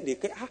stood there.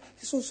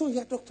 So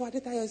you're Dr.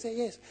 Adetayo? I said,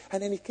 yes.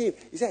 And then he came.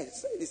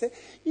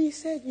 He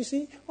said, you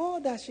see,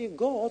 all that she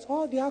got,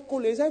 all the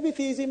accolades,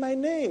 everything is in my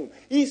name.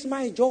 It's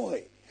my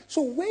joy.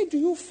 So where do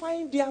you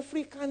find the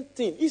African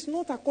thing? It's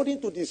not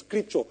according to the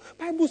scripture.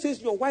 Bible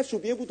says your wife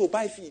should be able to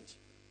buy feed.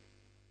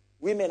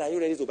 Women, are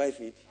you ready to buy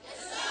feed? Yes,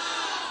 sir.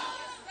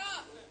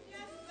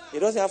 It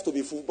doesn't have to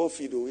be football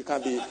feed, though. It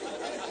can be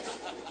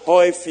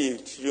oil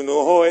feed,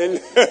 oil.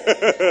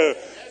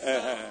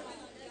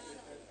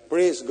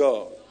 Praise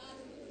God.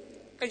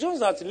 It's just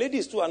that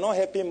ladies too are not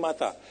helping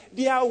matter.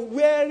 They are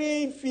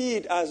wearing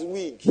feed as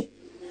wig.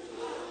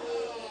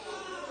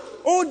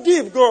 Oh,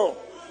 deep, girl.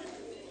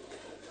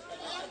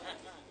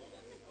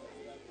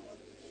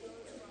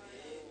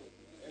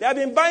 They have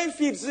been buying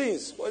feed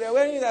since, but they're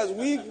wearing it as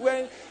wig,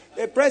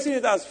 they're pressing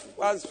it as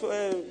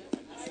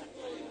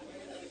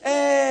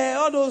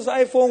all those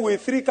iPhone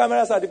with 3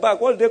 cameras at the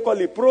back. What do they call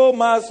it? Pro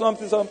Max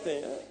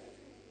something.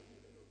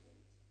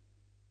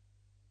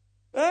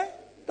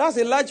 That's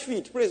a large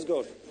feed. Praise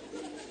God.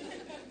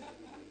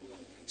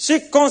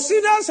 She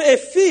considers a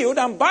field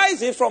and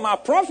buys it from her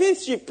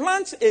profits. She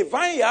plants a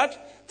vineyard.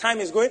 Time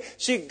is going.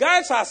 She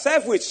guides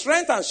herself with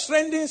strength and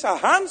strengthens her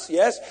hands.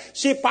 Yes.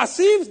 She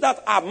perceives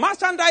that her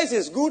merchandise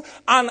is good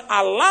and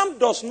her lamp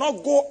does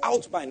not go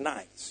out by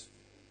night.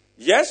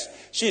 Yes.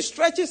 She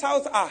stretches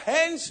out her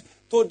hands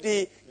to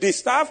the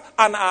staff,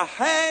 and her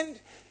hand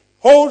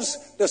holds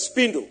the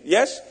spindle.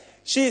 Yes?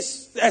 She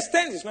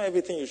extends, it's not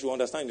everything you should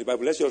understand in the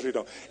Bible. Let's just read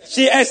on.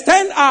 She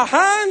extends her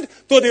hand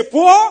to the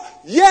poor.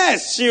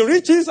 Yes, she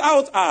reaches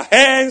out her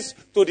hands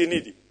to the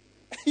needy.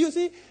 You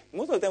see,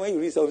 most of the time when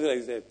you read something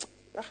like this,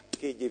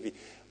 KJV,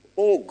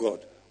 oh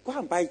God, go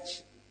and buy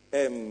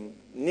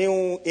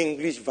new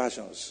English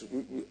versions.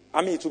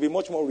 I mean, it will be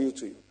much more real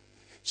to you.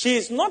 She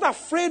is not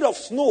afraid of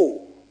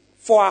snow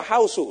for her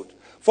household.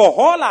 For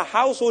all her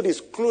household is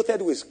clothed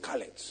with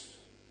scarlet.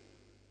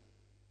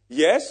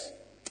 Yes?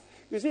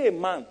 You see a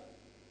man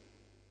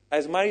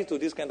is married to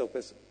this kind of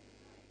person.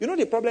 You know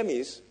the problem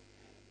is,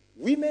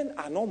 women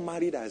are not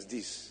married as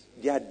this.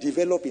 They are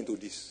developed into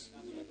this.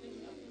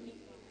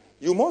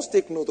 You must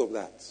take note of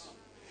that.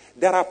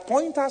 There are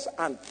pointers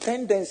and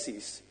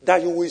tendencies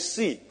that you will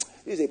see.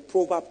 This is a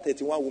Proverb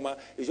 31 woman.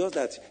 It's just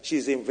that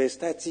she's in verse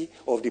 30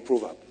 of the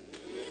proverb.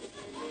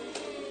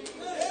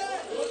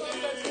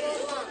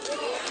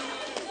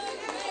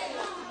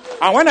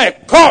 And when I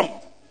come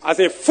as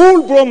a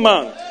full-grown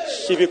man,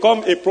 she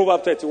become a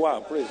Proverb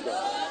 31. Praise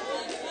God.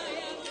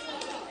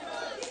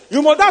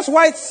 That's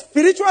why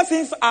spiritual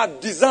things are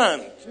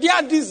designed. They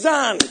are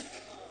designed.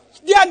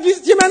 They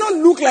may not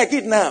look like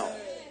it now,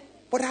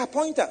 but they are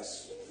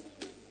pointers.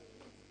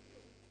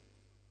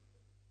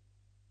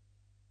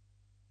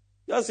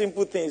 Just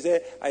simple things.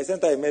 I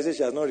sent her a message,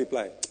 she has not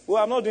replied.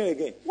 Well, I'm not doing it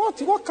again.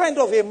 What kind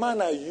of a man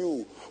are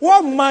you?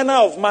 What manner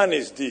of man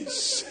is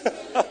this?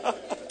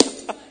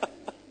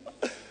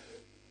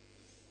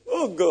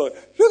 Oh God.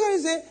 Look at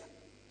it, say,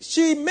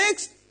 she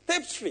makes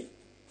tapestry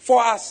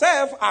for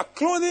herself. Her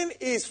clothing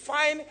is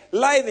fine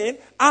lining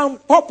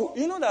and purple.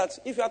 You know that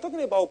if you are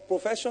talking about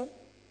profession,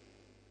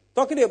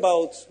 talking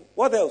about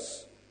what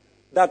else?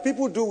 that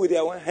people do with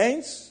their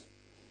hands.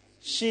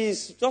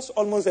 She's just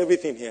almost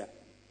everything here.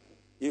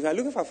 If you are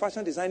looking for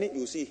fashion designing,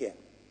 you'll see it here.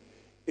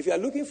 If you are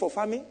looking for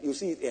farming, you'll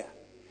see it here.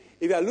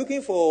 If you are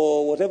looking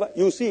for whatever,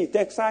 you see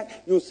textile,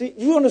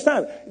 you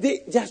understand?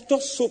 There's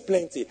just so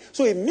plenty.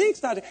 So it means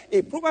that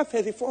a Proverbs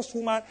 31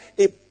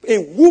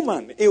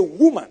 woman, a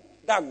woman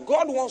that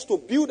God wants to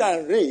build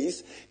and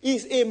raise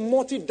is a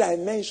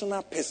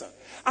multidimensional person.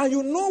 And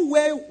you know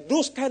where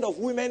those kind of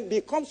women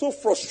become so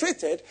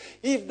frustrated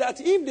if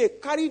they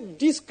carry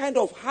this kind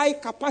of high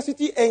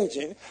capacity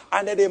engine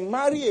and then they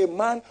marry a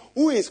man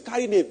who is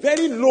carrying a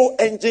very low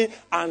engine,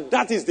 and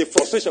that is the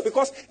frustration.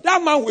 Because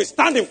that man will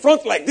stand in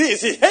front like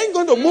this, he ain't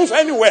going to move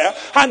anywhere,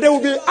 and they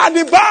will be at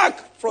the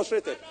back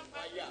frustrated.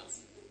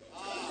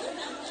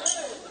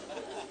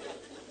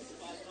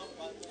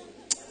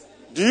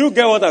 Do you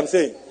get what I'm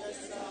saying?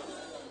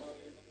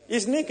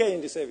 Is Nike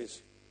in the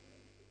service?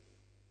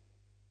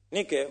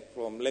 Nike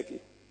from Lekki.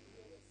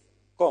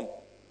 Come.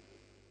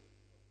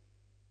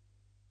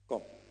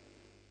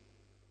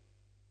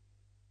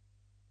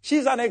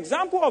 She's an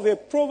example of a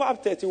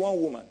Proverbs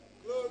 31 woman.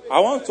 I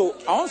want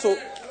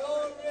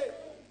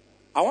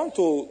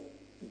to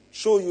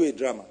show you a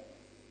drama.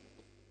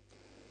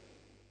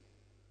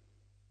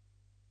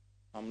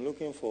 I'm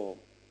looking for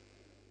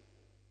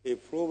a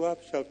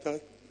Proverbs chapter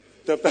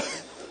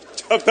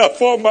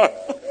 4 man.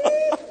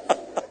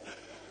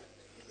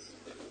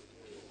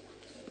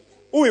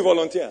 Who will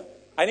volunteer?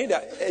 I need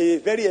a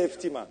very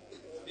hefty man.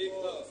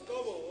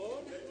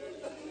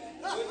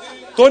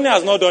 Tony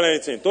has not done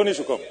anything. Tony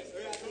should come.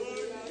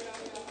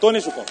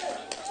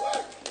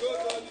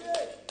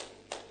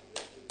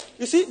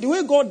 You see, the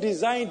way God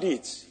designed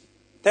it,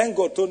 thank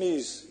God Tony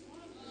is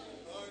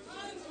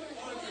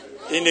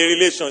in a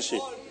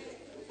relationship.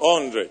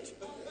 100.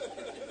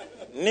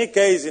 Nike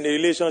is in a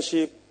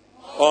relationship.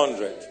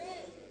 100.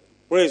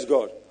 Praise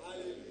God.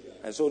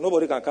 And so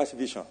nobody can catch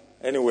vision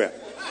anywhere.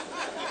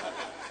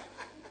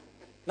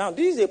 Now,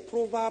 this is a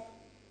proverb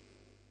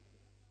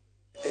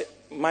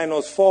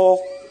 -4,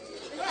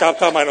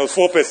 chapter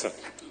 -4 person.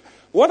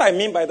 What I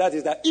mean by that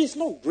is that he's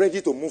not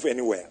ready to move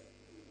anywhere.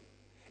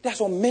 There's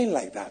some men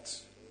like that.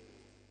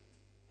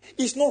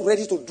 He's not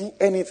ready to do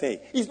anything.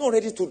 He's not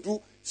ready to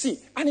do,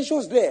 and he's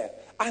just there.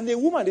 And the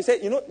woman, they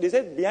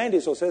said behind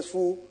a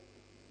successful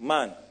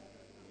man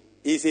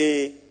is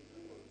a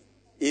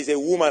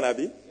woman,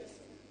 Abi.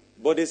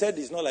 But they said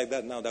it's not like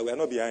that now, that we are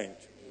not behind.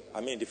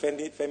 I mean, the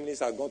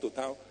feminists have gone to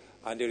town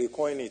and they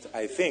recoin it,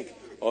 I think.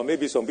 Or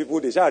maybe some people,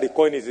 they shall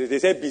recoin it. They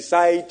say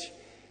beside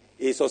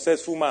a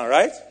successful man,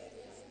 right?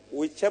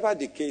 Whichever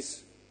the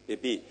case may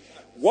be.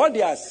 What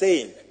they are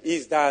saying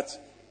is that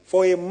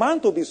for a man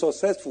to be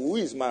successful who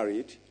is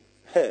married,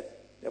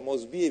 there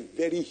must be a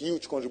very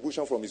huge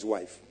contribution from his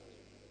wife.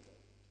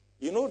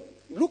 You know,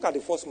 look at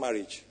the first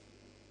marriage.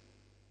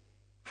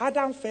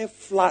 Adam fell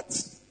flat.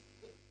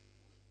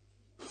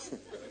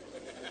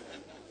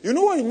 You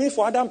know what it means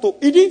for Adam to...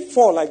 He didn't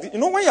fall like this. You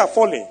know when you are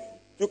falling,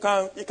 it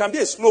can be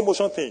a slow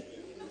motion thing.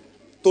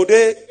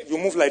 Today, you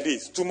move like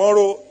this.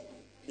 Tomorrow,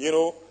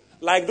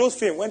 like those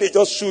films, when they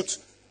just shoot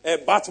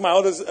Batman,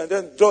 all those, and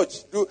then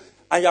George,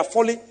 and you are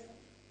falling.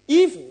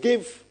 Eve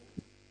gave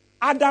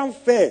Adam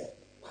fell.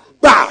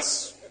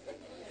 Bass.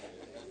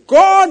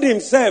 God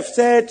himself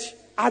said,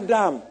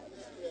 Adam,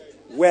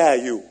 where are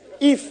you?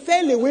 He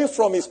fell away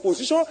from his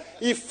position.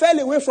 He fell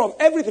away from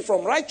everything,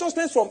 from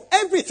righteousness, from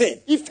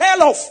everything. He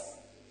fell off.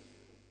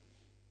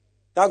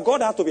 That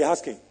God had to be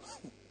asking,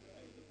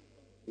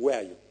 where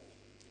are you?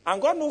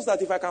 And God knows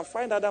that if I can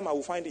find Adam, I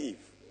will find Eve.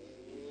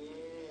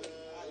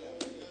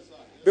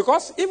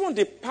 Because even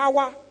the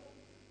power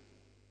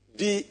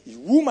the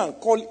woman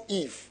called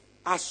Eve,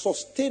 her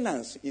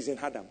sustenance is in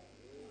Adam.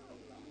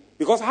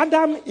 Because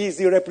Adam is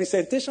the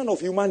representation of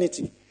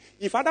humanity.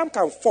 If Adam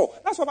can fall,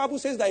 that's what the Bible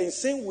says, that in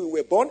sin we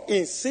were born,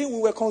 in sin we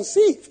were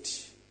conceived.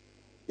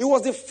 It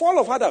was the fall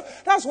of Adam.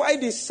 That's why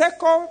the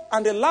second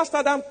and the last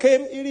Adam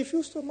came, he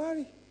refused to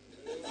marry.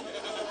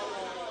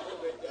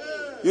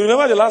 You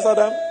remember the last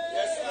Adam?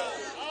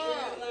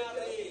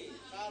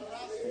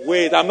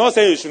 Wait, I'm not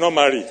saying you should not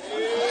marry.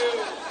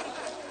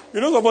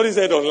 Somebody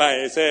said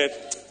online,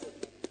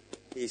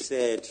 he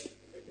said,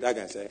 that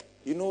guy said,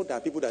 there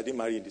are people that didn't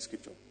marry in the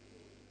scripture.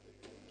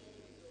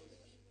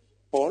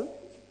 Paul,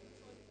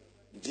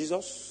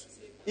 Jesus,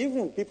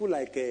 even people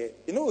like,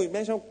 we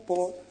mentioned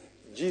Paul,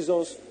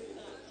 Jesus.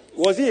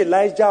 Was he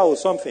Elijah or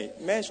something?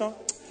 Mentioned.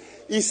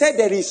 He said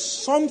there is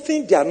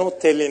something they are not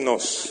telling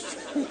us.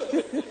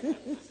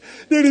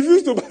 They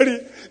refuse to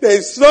marry. There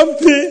is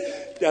something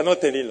they are not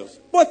telling us.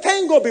 But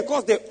thank God,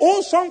 because the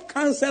awesome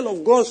counsel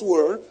of God's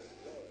word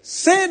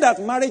say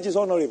that marriage is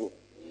honorable.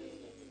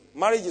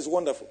 Marriage is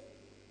wonderful.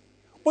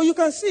 But you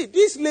can see,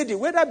 this lady,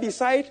 whether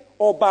beside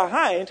or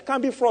behind, can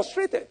be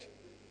frustrated.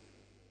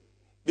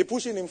 Be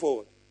pushing him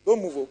forward.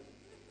 Don't move.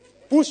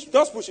 Push,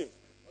 just push him.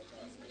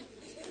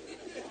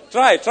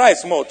 Try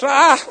small.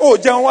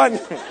 John 1.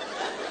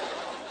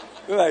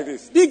 Do like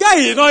this. The guy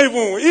is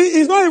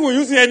he's not even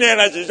using any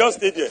energy. Just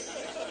stay there.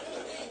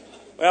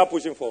 We are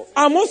pushing forward.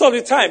 And most of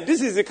the time,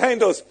 this is the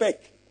kind of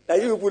spec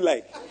that you people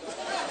like.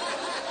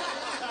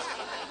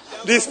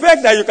 The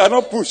spec that you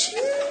cannot push.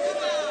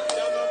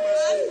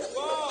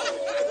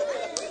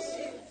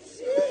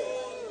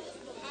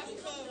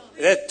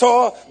 They're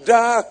tall,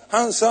 dark,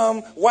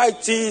 handsome,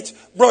 white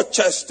teeth,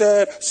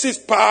 broad-chested,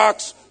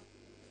 six-packs.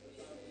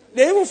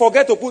 They even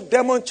forget to put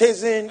demon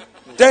chasing,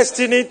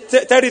 destiny,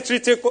 territory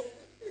take.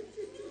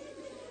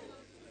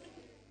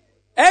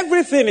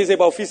 Everything is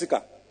about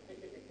physical.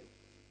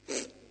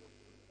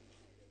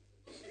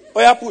 Oh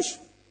yeah, push.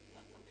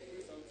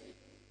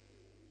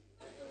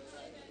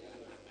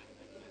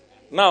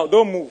 Now,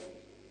 don't move.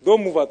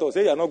 Don't move at all.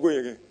 Say you're not going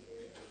again.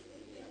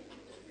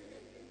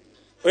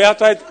 Oh yeah,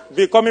 try it.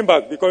 Be coming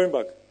back. Be coming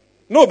back.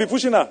 No, be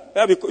pushing her.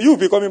 Yeah, you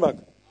be coming back.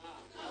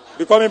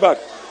 Be coming back.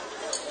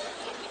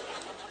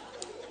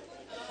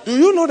 Do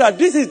you know that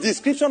this is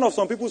description of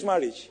some people's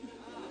marriage?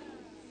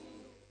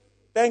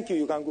 Thank you.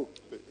 You can go.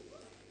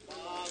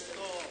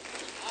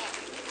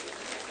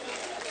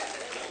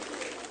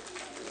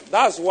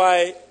 That's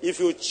why if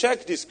you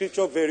check the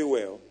scripture very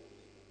well,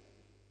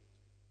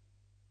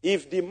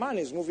 if the man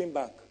is moving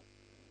back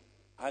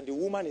and the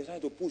woman is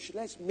trying to push,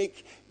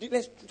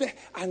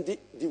 and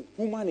the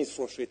woman is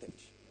frustrated.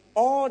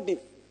 All the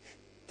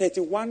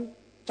 31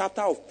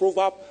 chapter of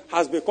Proverbs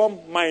has become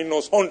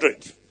minus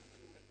 100.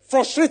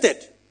 Frustrated.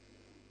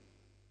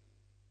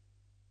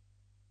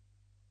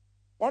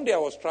 One day I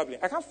was traveling.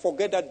 I can't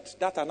forget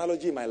that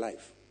analogy in my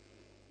life.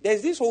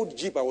 There's this old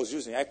Jeep I was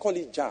using. I call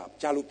it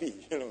Jalopy.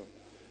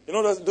 You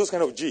know those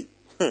kind of Jeep.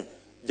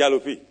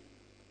 Jalopy.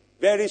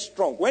 Very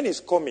strong. When it's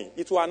coming,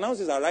 it will announce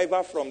its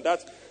arrival from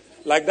that,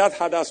 like that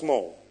Hadass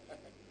Mall.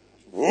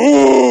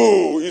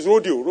 Woo! It's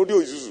rodeo. Rodeo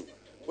is Zuzu.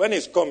 When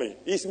it's coming,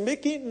 it's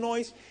making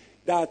noise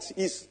that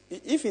is,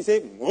 if you say,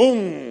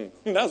 boom,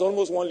 that's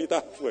almost 1 liter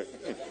of fuel.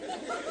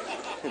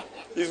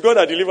 It's God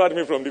that delivered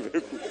me from the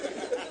vehicle.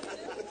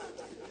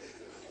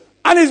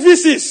 And his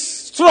VC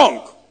is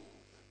strong.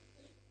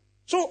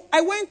 So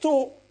I went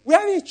to, we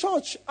have a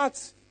church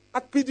at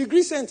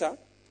Pedigree Center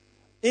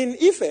in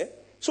Ife.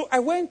 So I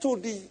went to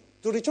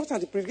the church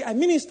at the Pedigree. I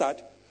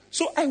ministered.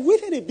 So I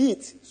waited a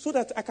bit so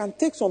that I can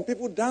take some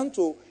people down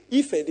to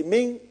Ife, the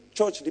main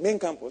church, the main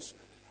campus.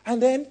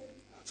 And then,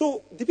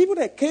 so the people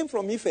that came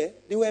from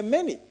Ife, there were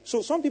many.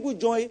 So some people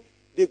joined,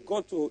 they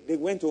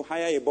went to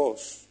hire a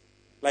bus,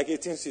 like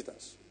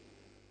 18-seaters.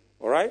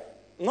 All right?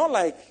 Not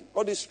like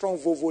all these strong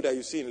Volvo that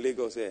you see in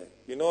Lagos here.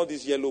 You know, all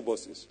these yellow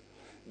buses.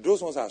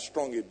 Those ones are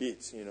strong a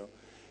bit, you know.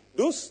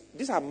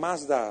 These are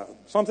Mazda,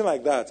 something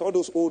like that. All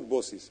those old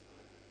buses.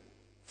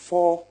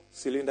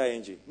 4-cylinder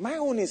engine. My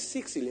own is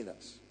 6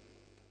 cylinders.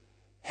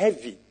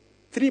 Heavy.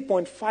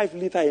 3.5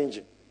 liter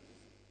engine.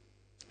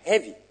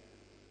 Heavy.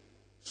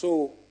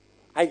 So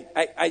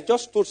I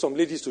just told some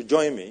ladies to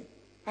join me.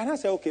 And I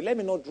said, okay, let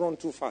me not run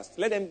too fast.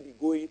 Let them be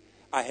going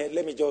ahead.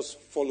 Let me just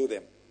follow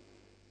them.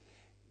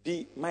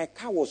 My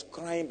car was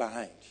crying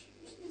behind.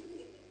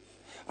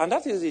 And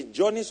that is a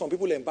journey some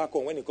people embark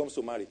on when it comes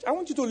to marriage. I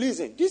want you to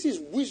listen. This is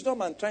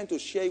wisdom I'm trying to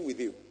share with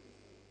you.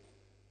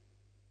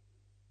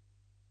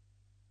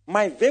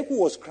 My vehicle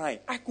was crying.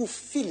 I could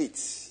feel it.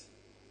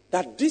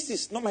 That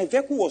my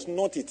vehicle was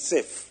not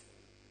itself.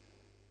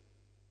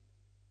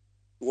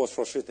 It was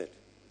frustrated.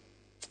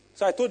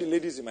 So I told the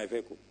ladies in my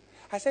vehicle,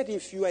 I said,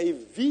 if you are a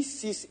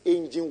V6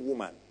 engine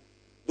woman,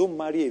 don't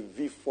marry a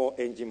V4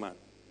 engine man.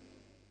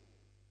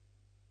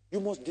 You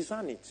must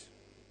discern it.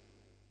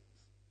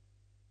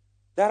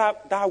 There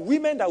are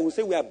women that will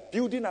say, we are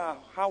building our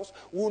house.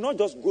 We will not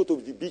just go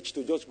to the beach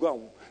to just go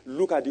and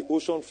look at the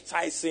ocean,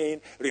 sightseeing,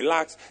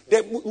 relax.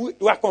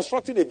 We are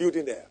constructing a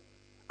building there.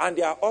 And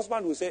their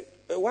husband will say,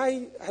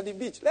 why at the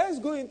beach? Let's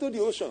go into the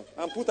ocean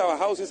and put our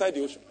house inside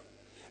the ocean.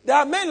 There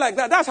are men like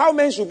that. That's how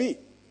men should be.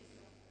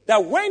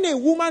 That when a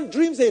woman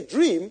dreams a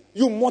dream,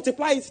 you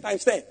multiply it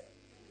times 10.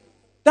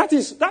 That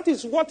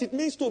is what it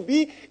means to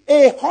be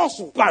a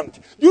husband.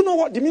 Do you know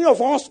what the meaning of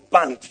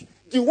husband?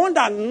 The one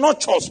that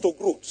nurtures to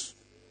growth.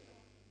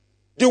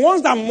 The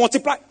ones that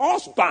multiply.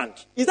 Husband.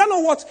 Is that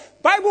not what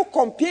Bible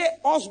compare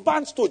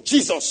husbands to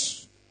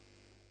Jesus?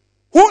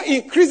 Who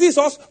increases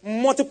us,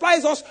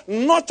 multiplies us,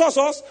 nurtures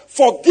us,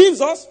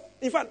 forgives us.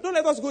 In fact, don't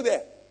let us go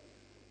there.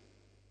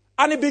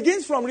 And it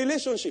begins from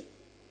relationship.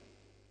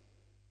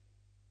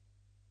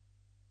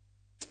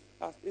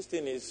 This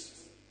thing is,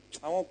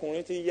 I want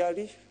community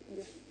yari.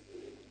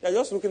 You're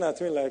just looking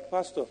at me like,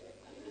 Pastor.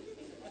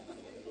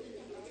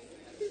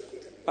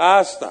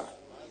 Pastor.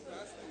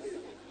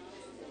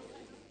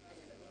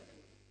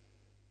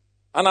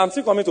 And I'm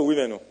still coming to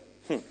women.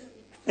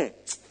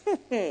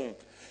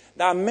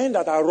 There are men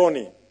that are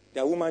running.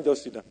 Their woman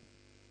just sit down.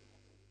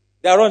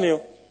 They are running.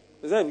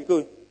 Is that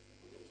going?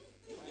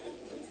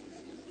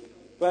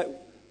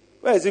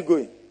 Where is it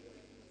going?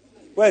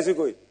 Where is it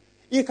going?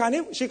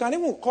 She can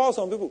even call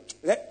some people.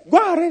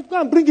 Go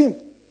and bring him.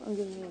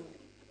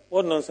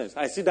 What nonsense.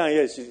 I sit down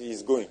here, she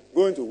is going.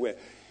 Going to where?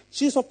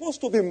 She's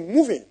supposed to be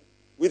moving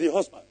with the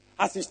husband.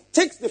 As he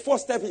takes the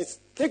first step, he's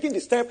taking the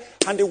step,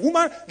 and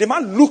the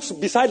man looks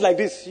beside like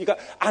this,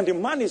 and the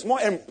man is more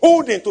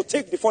emboldened to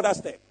take the further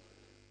step.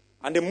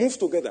 And they move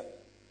together.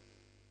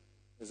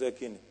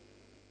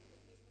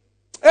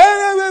 Hey,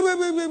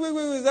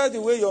 is that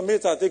the way your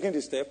mates are taking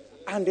the step?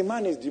 And the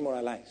man is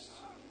demoralized.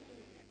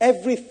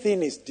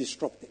 Everything is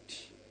disrupted.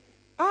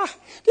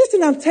 This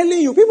thing I'm telling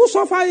you, people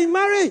suffer in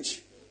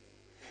marriage.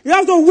 You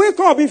have to wake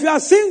up. If you are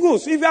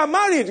singles, if you are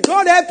married,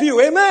 God help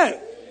you. Amen.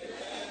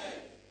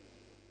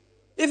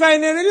 If you are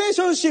in a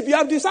relationship, you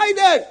have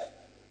decided.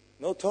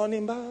 No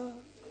turning back.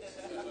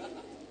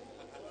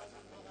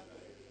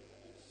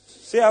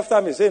 Say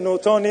after me, say no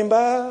turning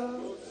back.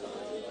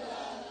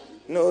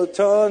 No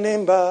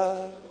turning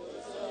back.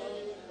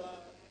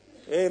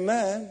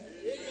 Amen.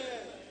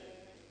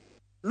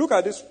 Look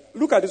at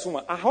this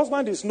woman. Her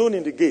husband is known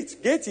in the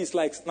gate. Gate is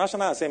like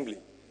National Assembly.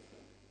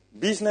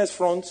 Business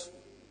front,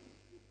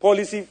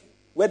 policy,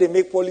 where they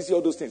make policy,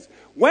 all those things.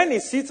 When he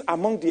sits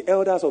among the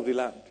elders of the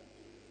land,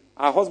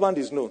 her husband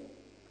is known.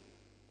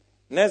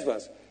 Next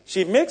verse.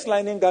 She makes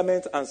linen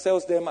garments and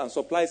sells them and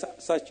supplies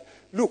such.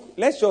 Look,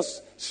 let's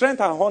just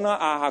strength and honor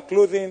are her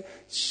clothing.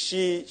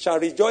 She shall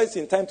rejoice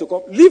in time to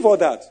come. Leave all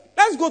that.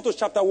 Let's go to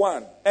chapter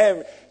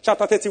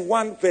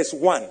 31, verse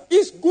 1.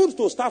 It's good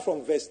to start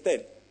from verse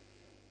 10.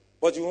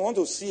 But you want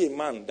to see a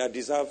man that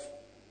deserves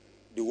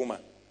the woman.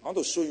 I want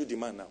to show you the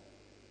man now.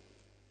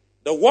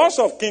 The words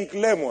of King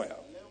Lemuel.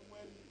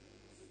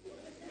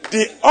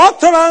 The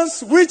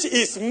utterance which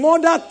his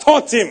mother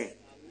taught him.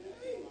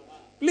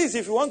 Please,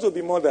 if you want to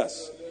be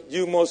mothers,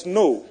 you must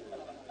know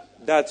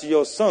that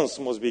your sons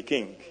must be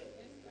king.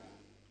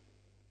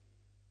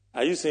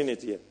 Are you seeing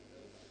it here?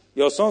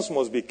 Your sons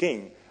must be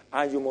king,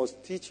 and you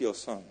must teach your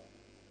son.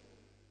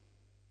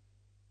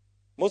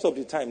 Most of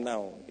the time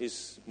now,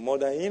 it's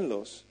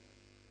mother-in-laws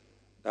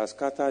that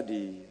scatter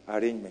the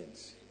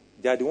arrangements.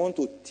 They are the one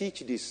to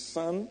teach the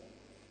son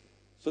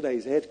so that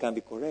his head can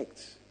be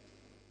correct.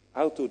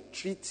 How to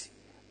treat,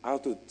 how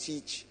to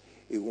teach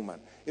a woman.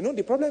 You know,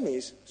 the problem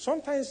is,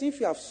 sometimes if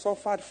you have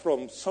suffered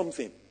from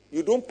something,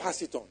 you don't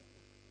pass it on.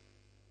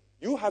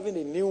 You having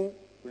a new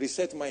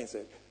reset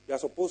mindset, you are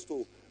supposed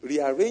to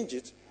rearrange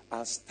it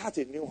and start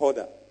a new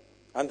order.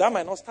 And that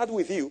might not start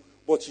with you,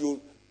 but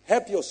you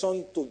help your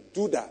son to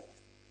do that.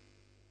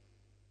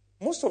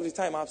 Most of the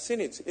time, I've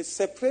seen it. It's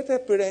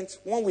separated parents.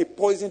 One will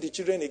poison the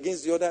children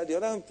against the other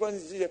will poison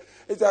the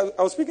children.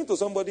 I was speaking to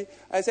somebody.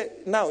 I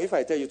said, now, if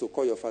I tell you to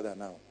call your father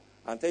now,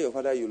 and tell your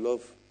father you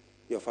love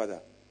your father.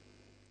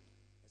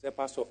 I said,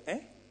 Pastor,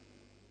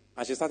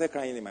 And she started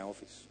crying in my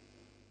office.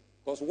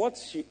 Because what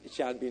she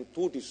had been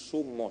told is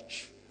so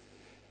much.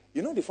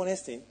 You know the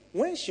funniest thing?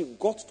 When she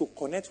got to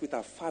connect with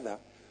her father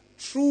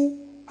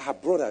through her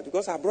brother,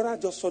 because her brother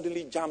just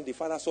suddenly jammed the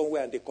father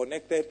somewhere and they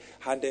connected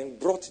and then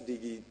brought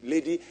the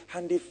lady,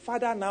 and the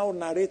father now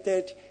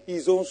narrated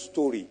his own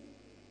story.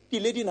 The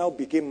lady now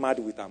became mad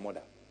with her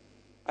mother.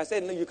 I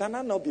said, no, you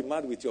cannot now be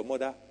mad with your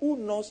mother. Who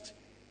nursed?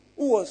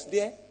 Who was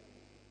there?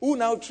 Who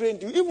now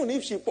trained you? Even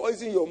if she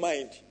poisoned your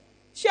mind,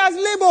 she has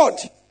labored.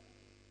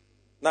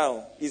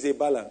 Now, it's a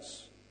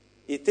balance.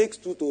 It takes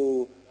two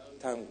to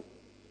tango.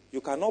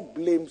 You cannot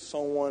blame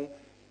someone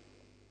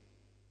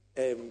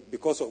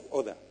because of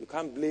other. You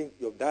can't blame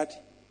your dad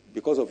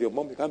because of your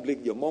mom. You can't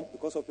blame your mom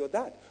because of your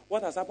dad.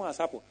 What has happened has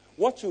happened.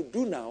 What you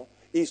do now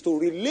is to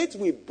relate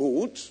with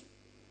both.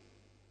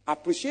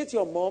 Appreciate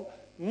your mom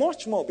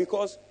much more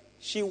because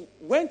she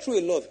went through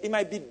a lot. It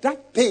might be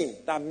that pain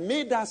that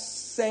made her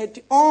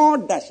said all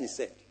that she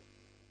said.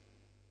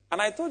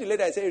 And I told the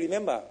lady, I said,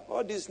 remember,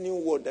 all this new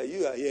word that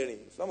you are hearing,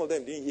 some of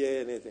them didn't hear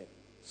anything.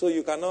 So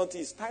you cannot,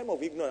 it's time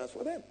of ignorance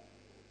for them.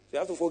 So you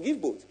have to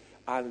forgive both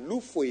and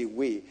look for a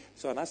way.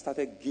 So I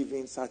started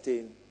giving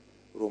certain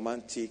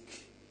romantic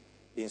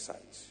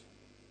insights.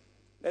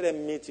 Let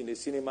them meet in the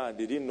cinema and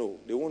they didn't know.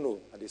 They won't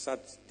know. And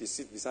they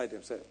sit beside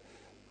themselves.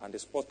 And the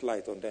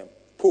spotlight on them.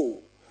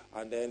 Pull.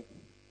 And then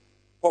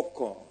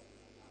popcorn.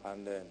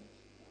 And then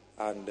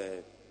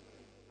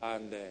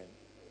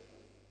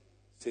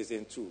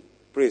season 2.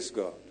 Praise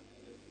God.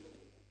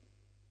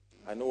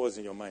 I know what's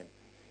in your mind.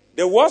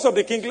 The words of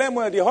the King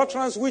Lemuel, the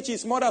utterance which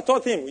his mother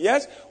taught him.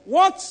 Yes?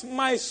 What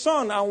my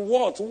son and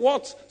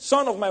what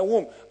son of my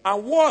womb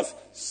and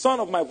what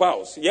son of my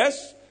vows.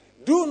 Yes?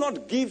 Do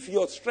not give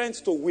your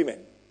strength to women,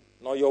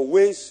 nor your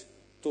ways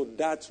to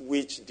that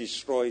which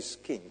destroys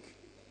king.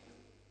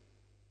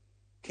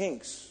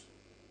 Kings.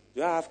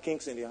 Do I have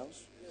kings in the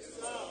house? Yes,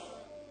 sir.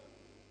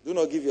 Do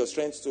not give your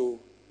strength to.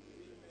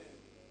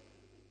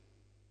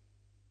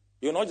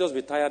 You'll not just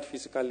be tired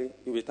physically,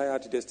 you'll be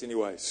tired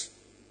destiny-wise.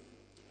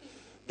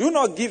 Do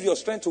not give your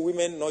strength to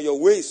women, nor your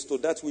ways to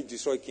that which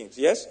destroy kings.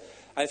 Yes?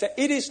 And say,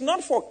 it is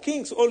not for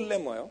kings, O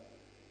Lemuel,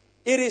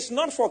 it is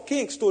not for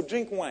kings to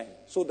drink wine.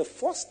 So the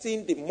first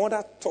thing the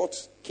mother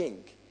taught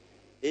king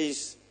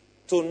is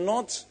to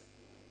not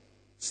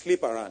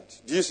sleep around.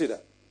 Do you see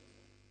that?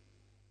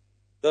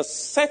 The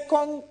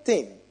second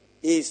thing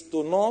is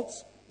to not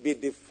be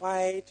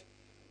defiled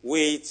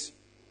with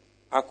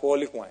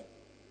alcoholic wine.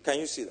 Can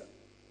you see that?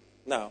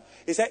 Now,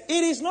 he said,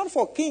 it is not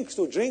for kings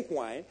to drink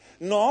wine,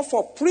 nor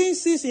for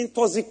princes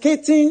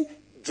intoxicating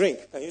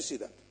drink. Can you see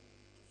that?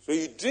 So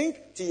you drink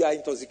till you are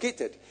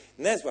intoxicated.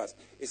 Next verse.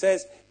 It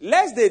says,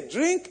 lest they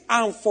drink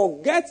and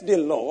forget the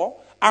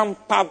law and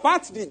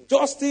pervert the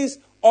justice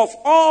of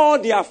all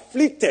the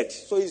afflicted.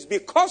 So it's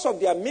because of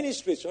their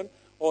administration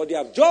or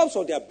their jobs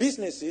or their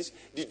businesses,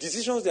 the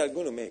decisions they are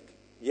going to make.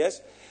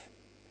 Yes?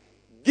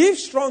 Give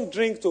strong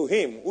drink to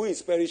him who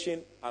is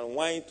perishing and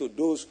wine to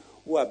those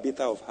who are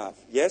bitter of heart.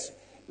 Yes?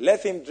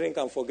 Let him drink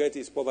and forget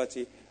his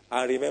poverty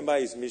and remember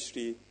his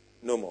mystery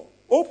no more.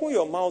 Open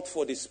your mouth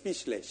for the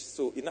speechless.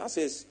 So it now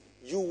says,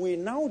 you will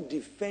now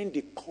defend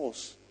the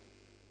cause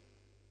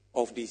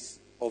of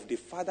the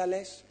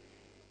fatherless,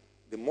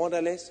 the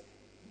motherless,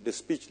 the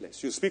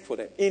speechless. You speak for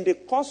them. In the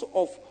cause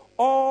of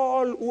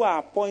all who are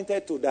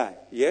appointed to die.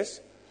 Yes?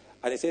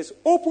 And it says,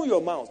 open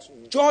your mouth,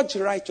 judge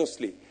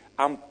righteously,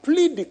 and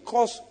plead the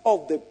cause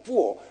of the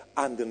poor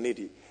and the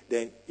needy.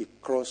 Then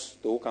it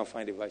crossed to who can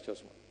find a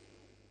righteous man.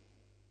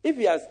 If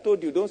he has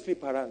told you don't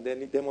sleep around,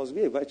 then there must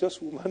be a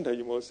righteous woman that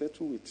you must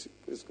settle with.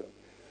 Praise God.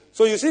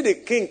 So you see the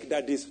kink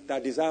that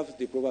deserves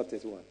the Proverbs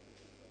 31.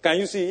 Can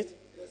you see it?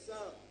 Yes,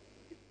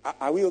 sir.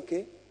 Are we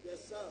okay?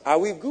 Yes, sir. Are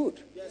we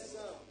good? Yes, sir.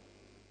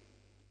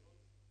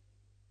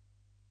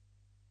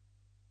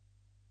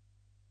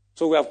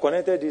 So we have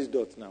connected these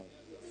dots now.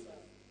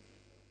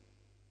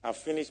 I've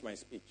finished my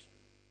speech.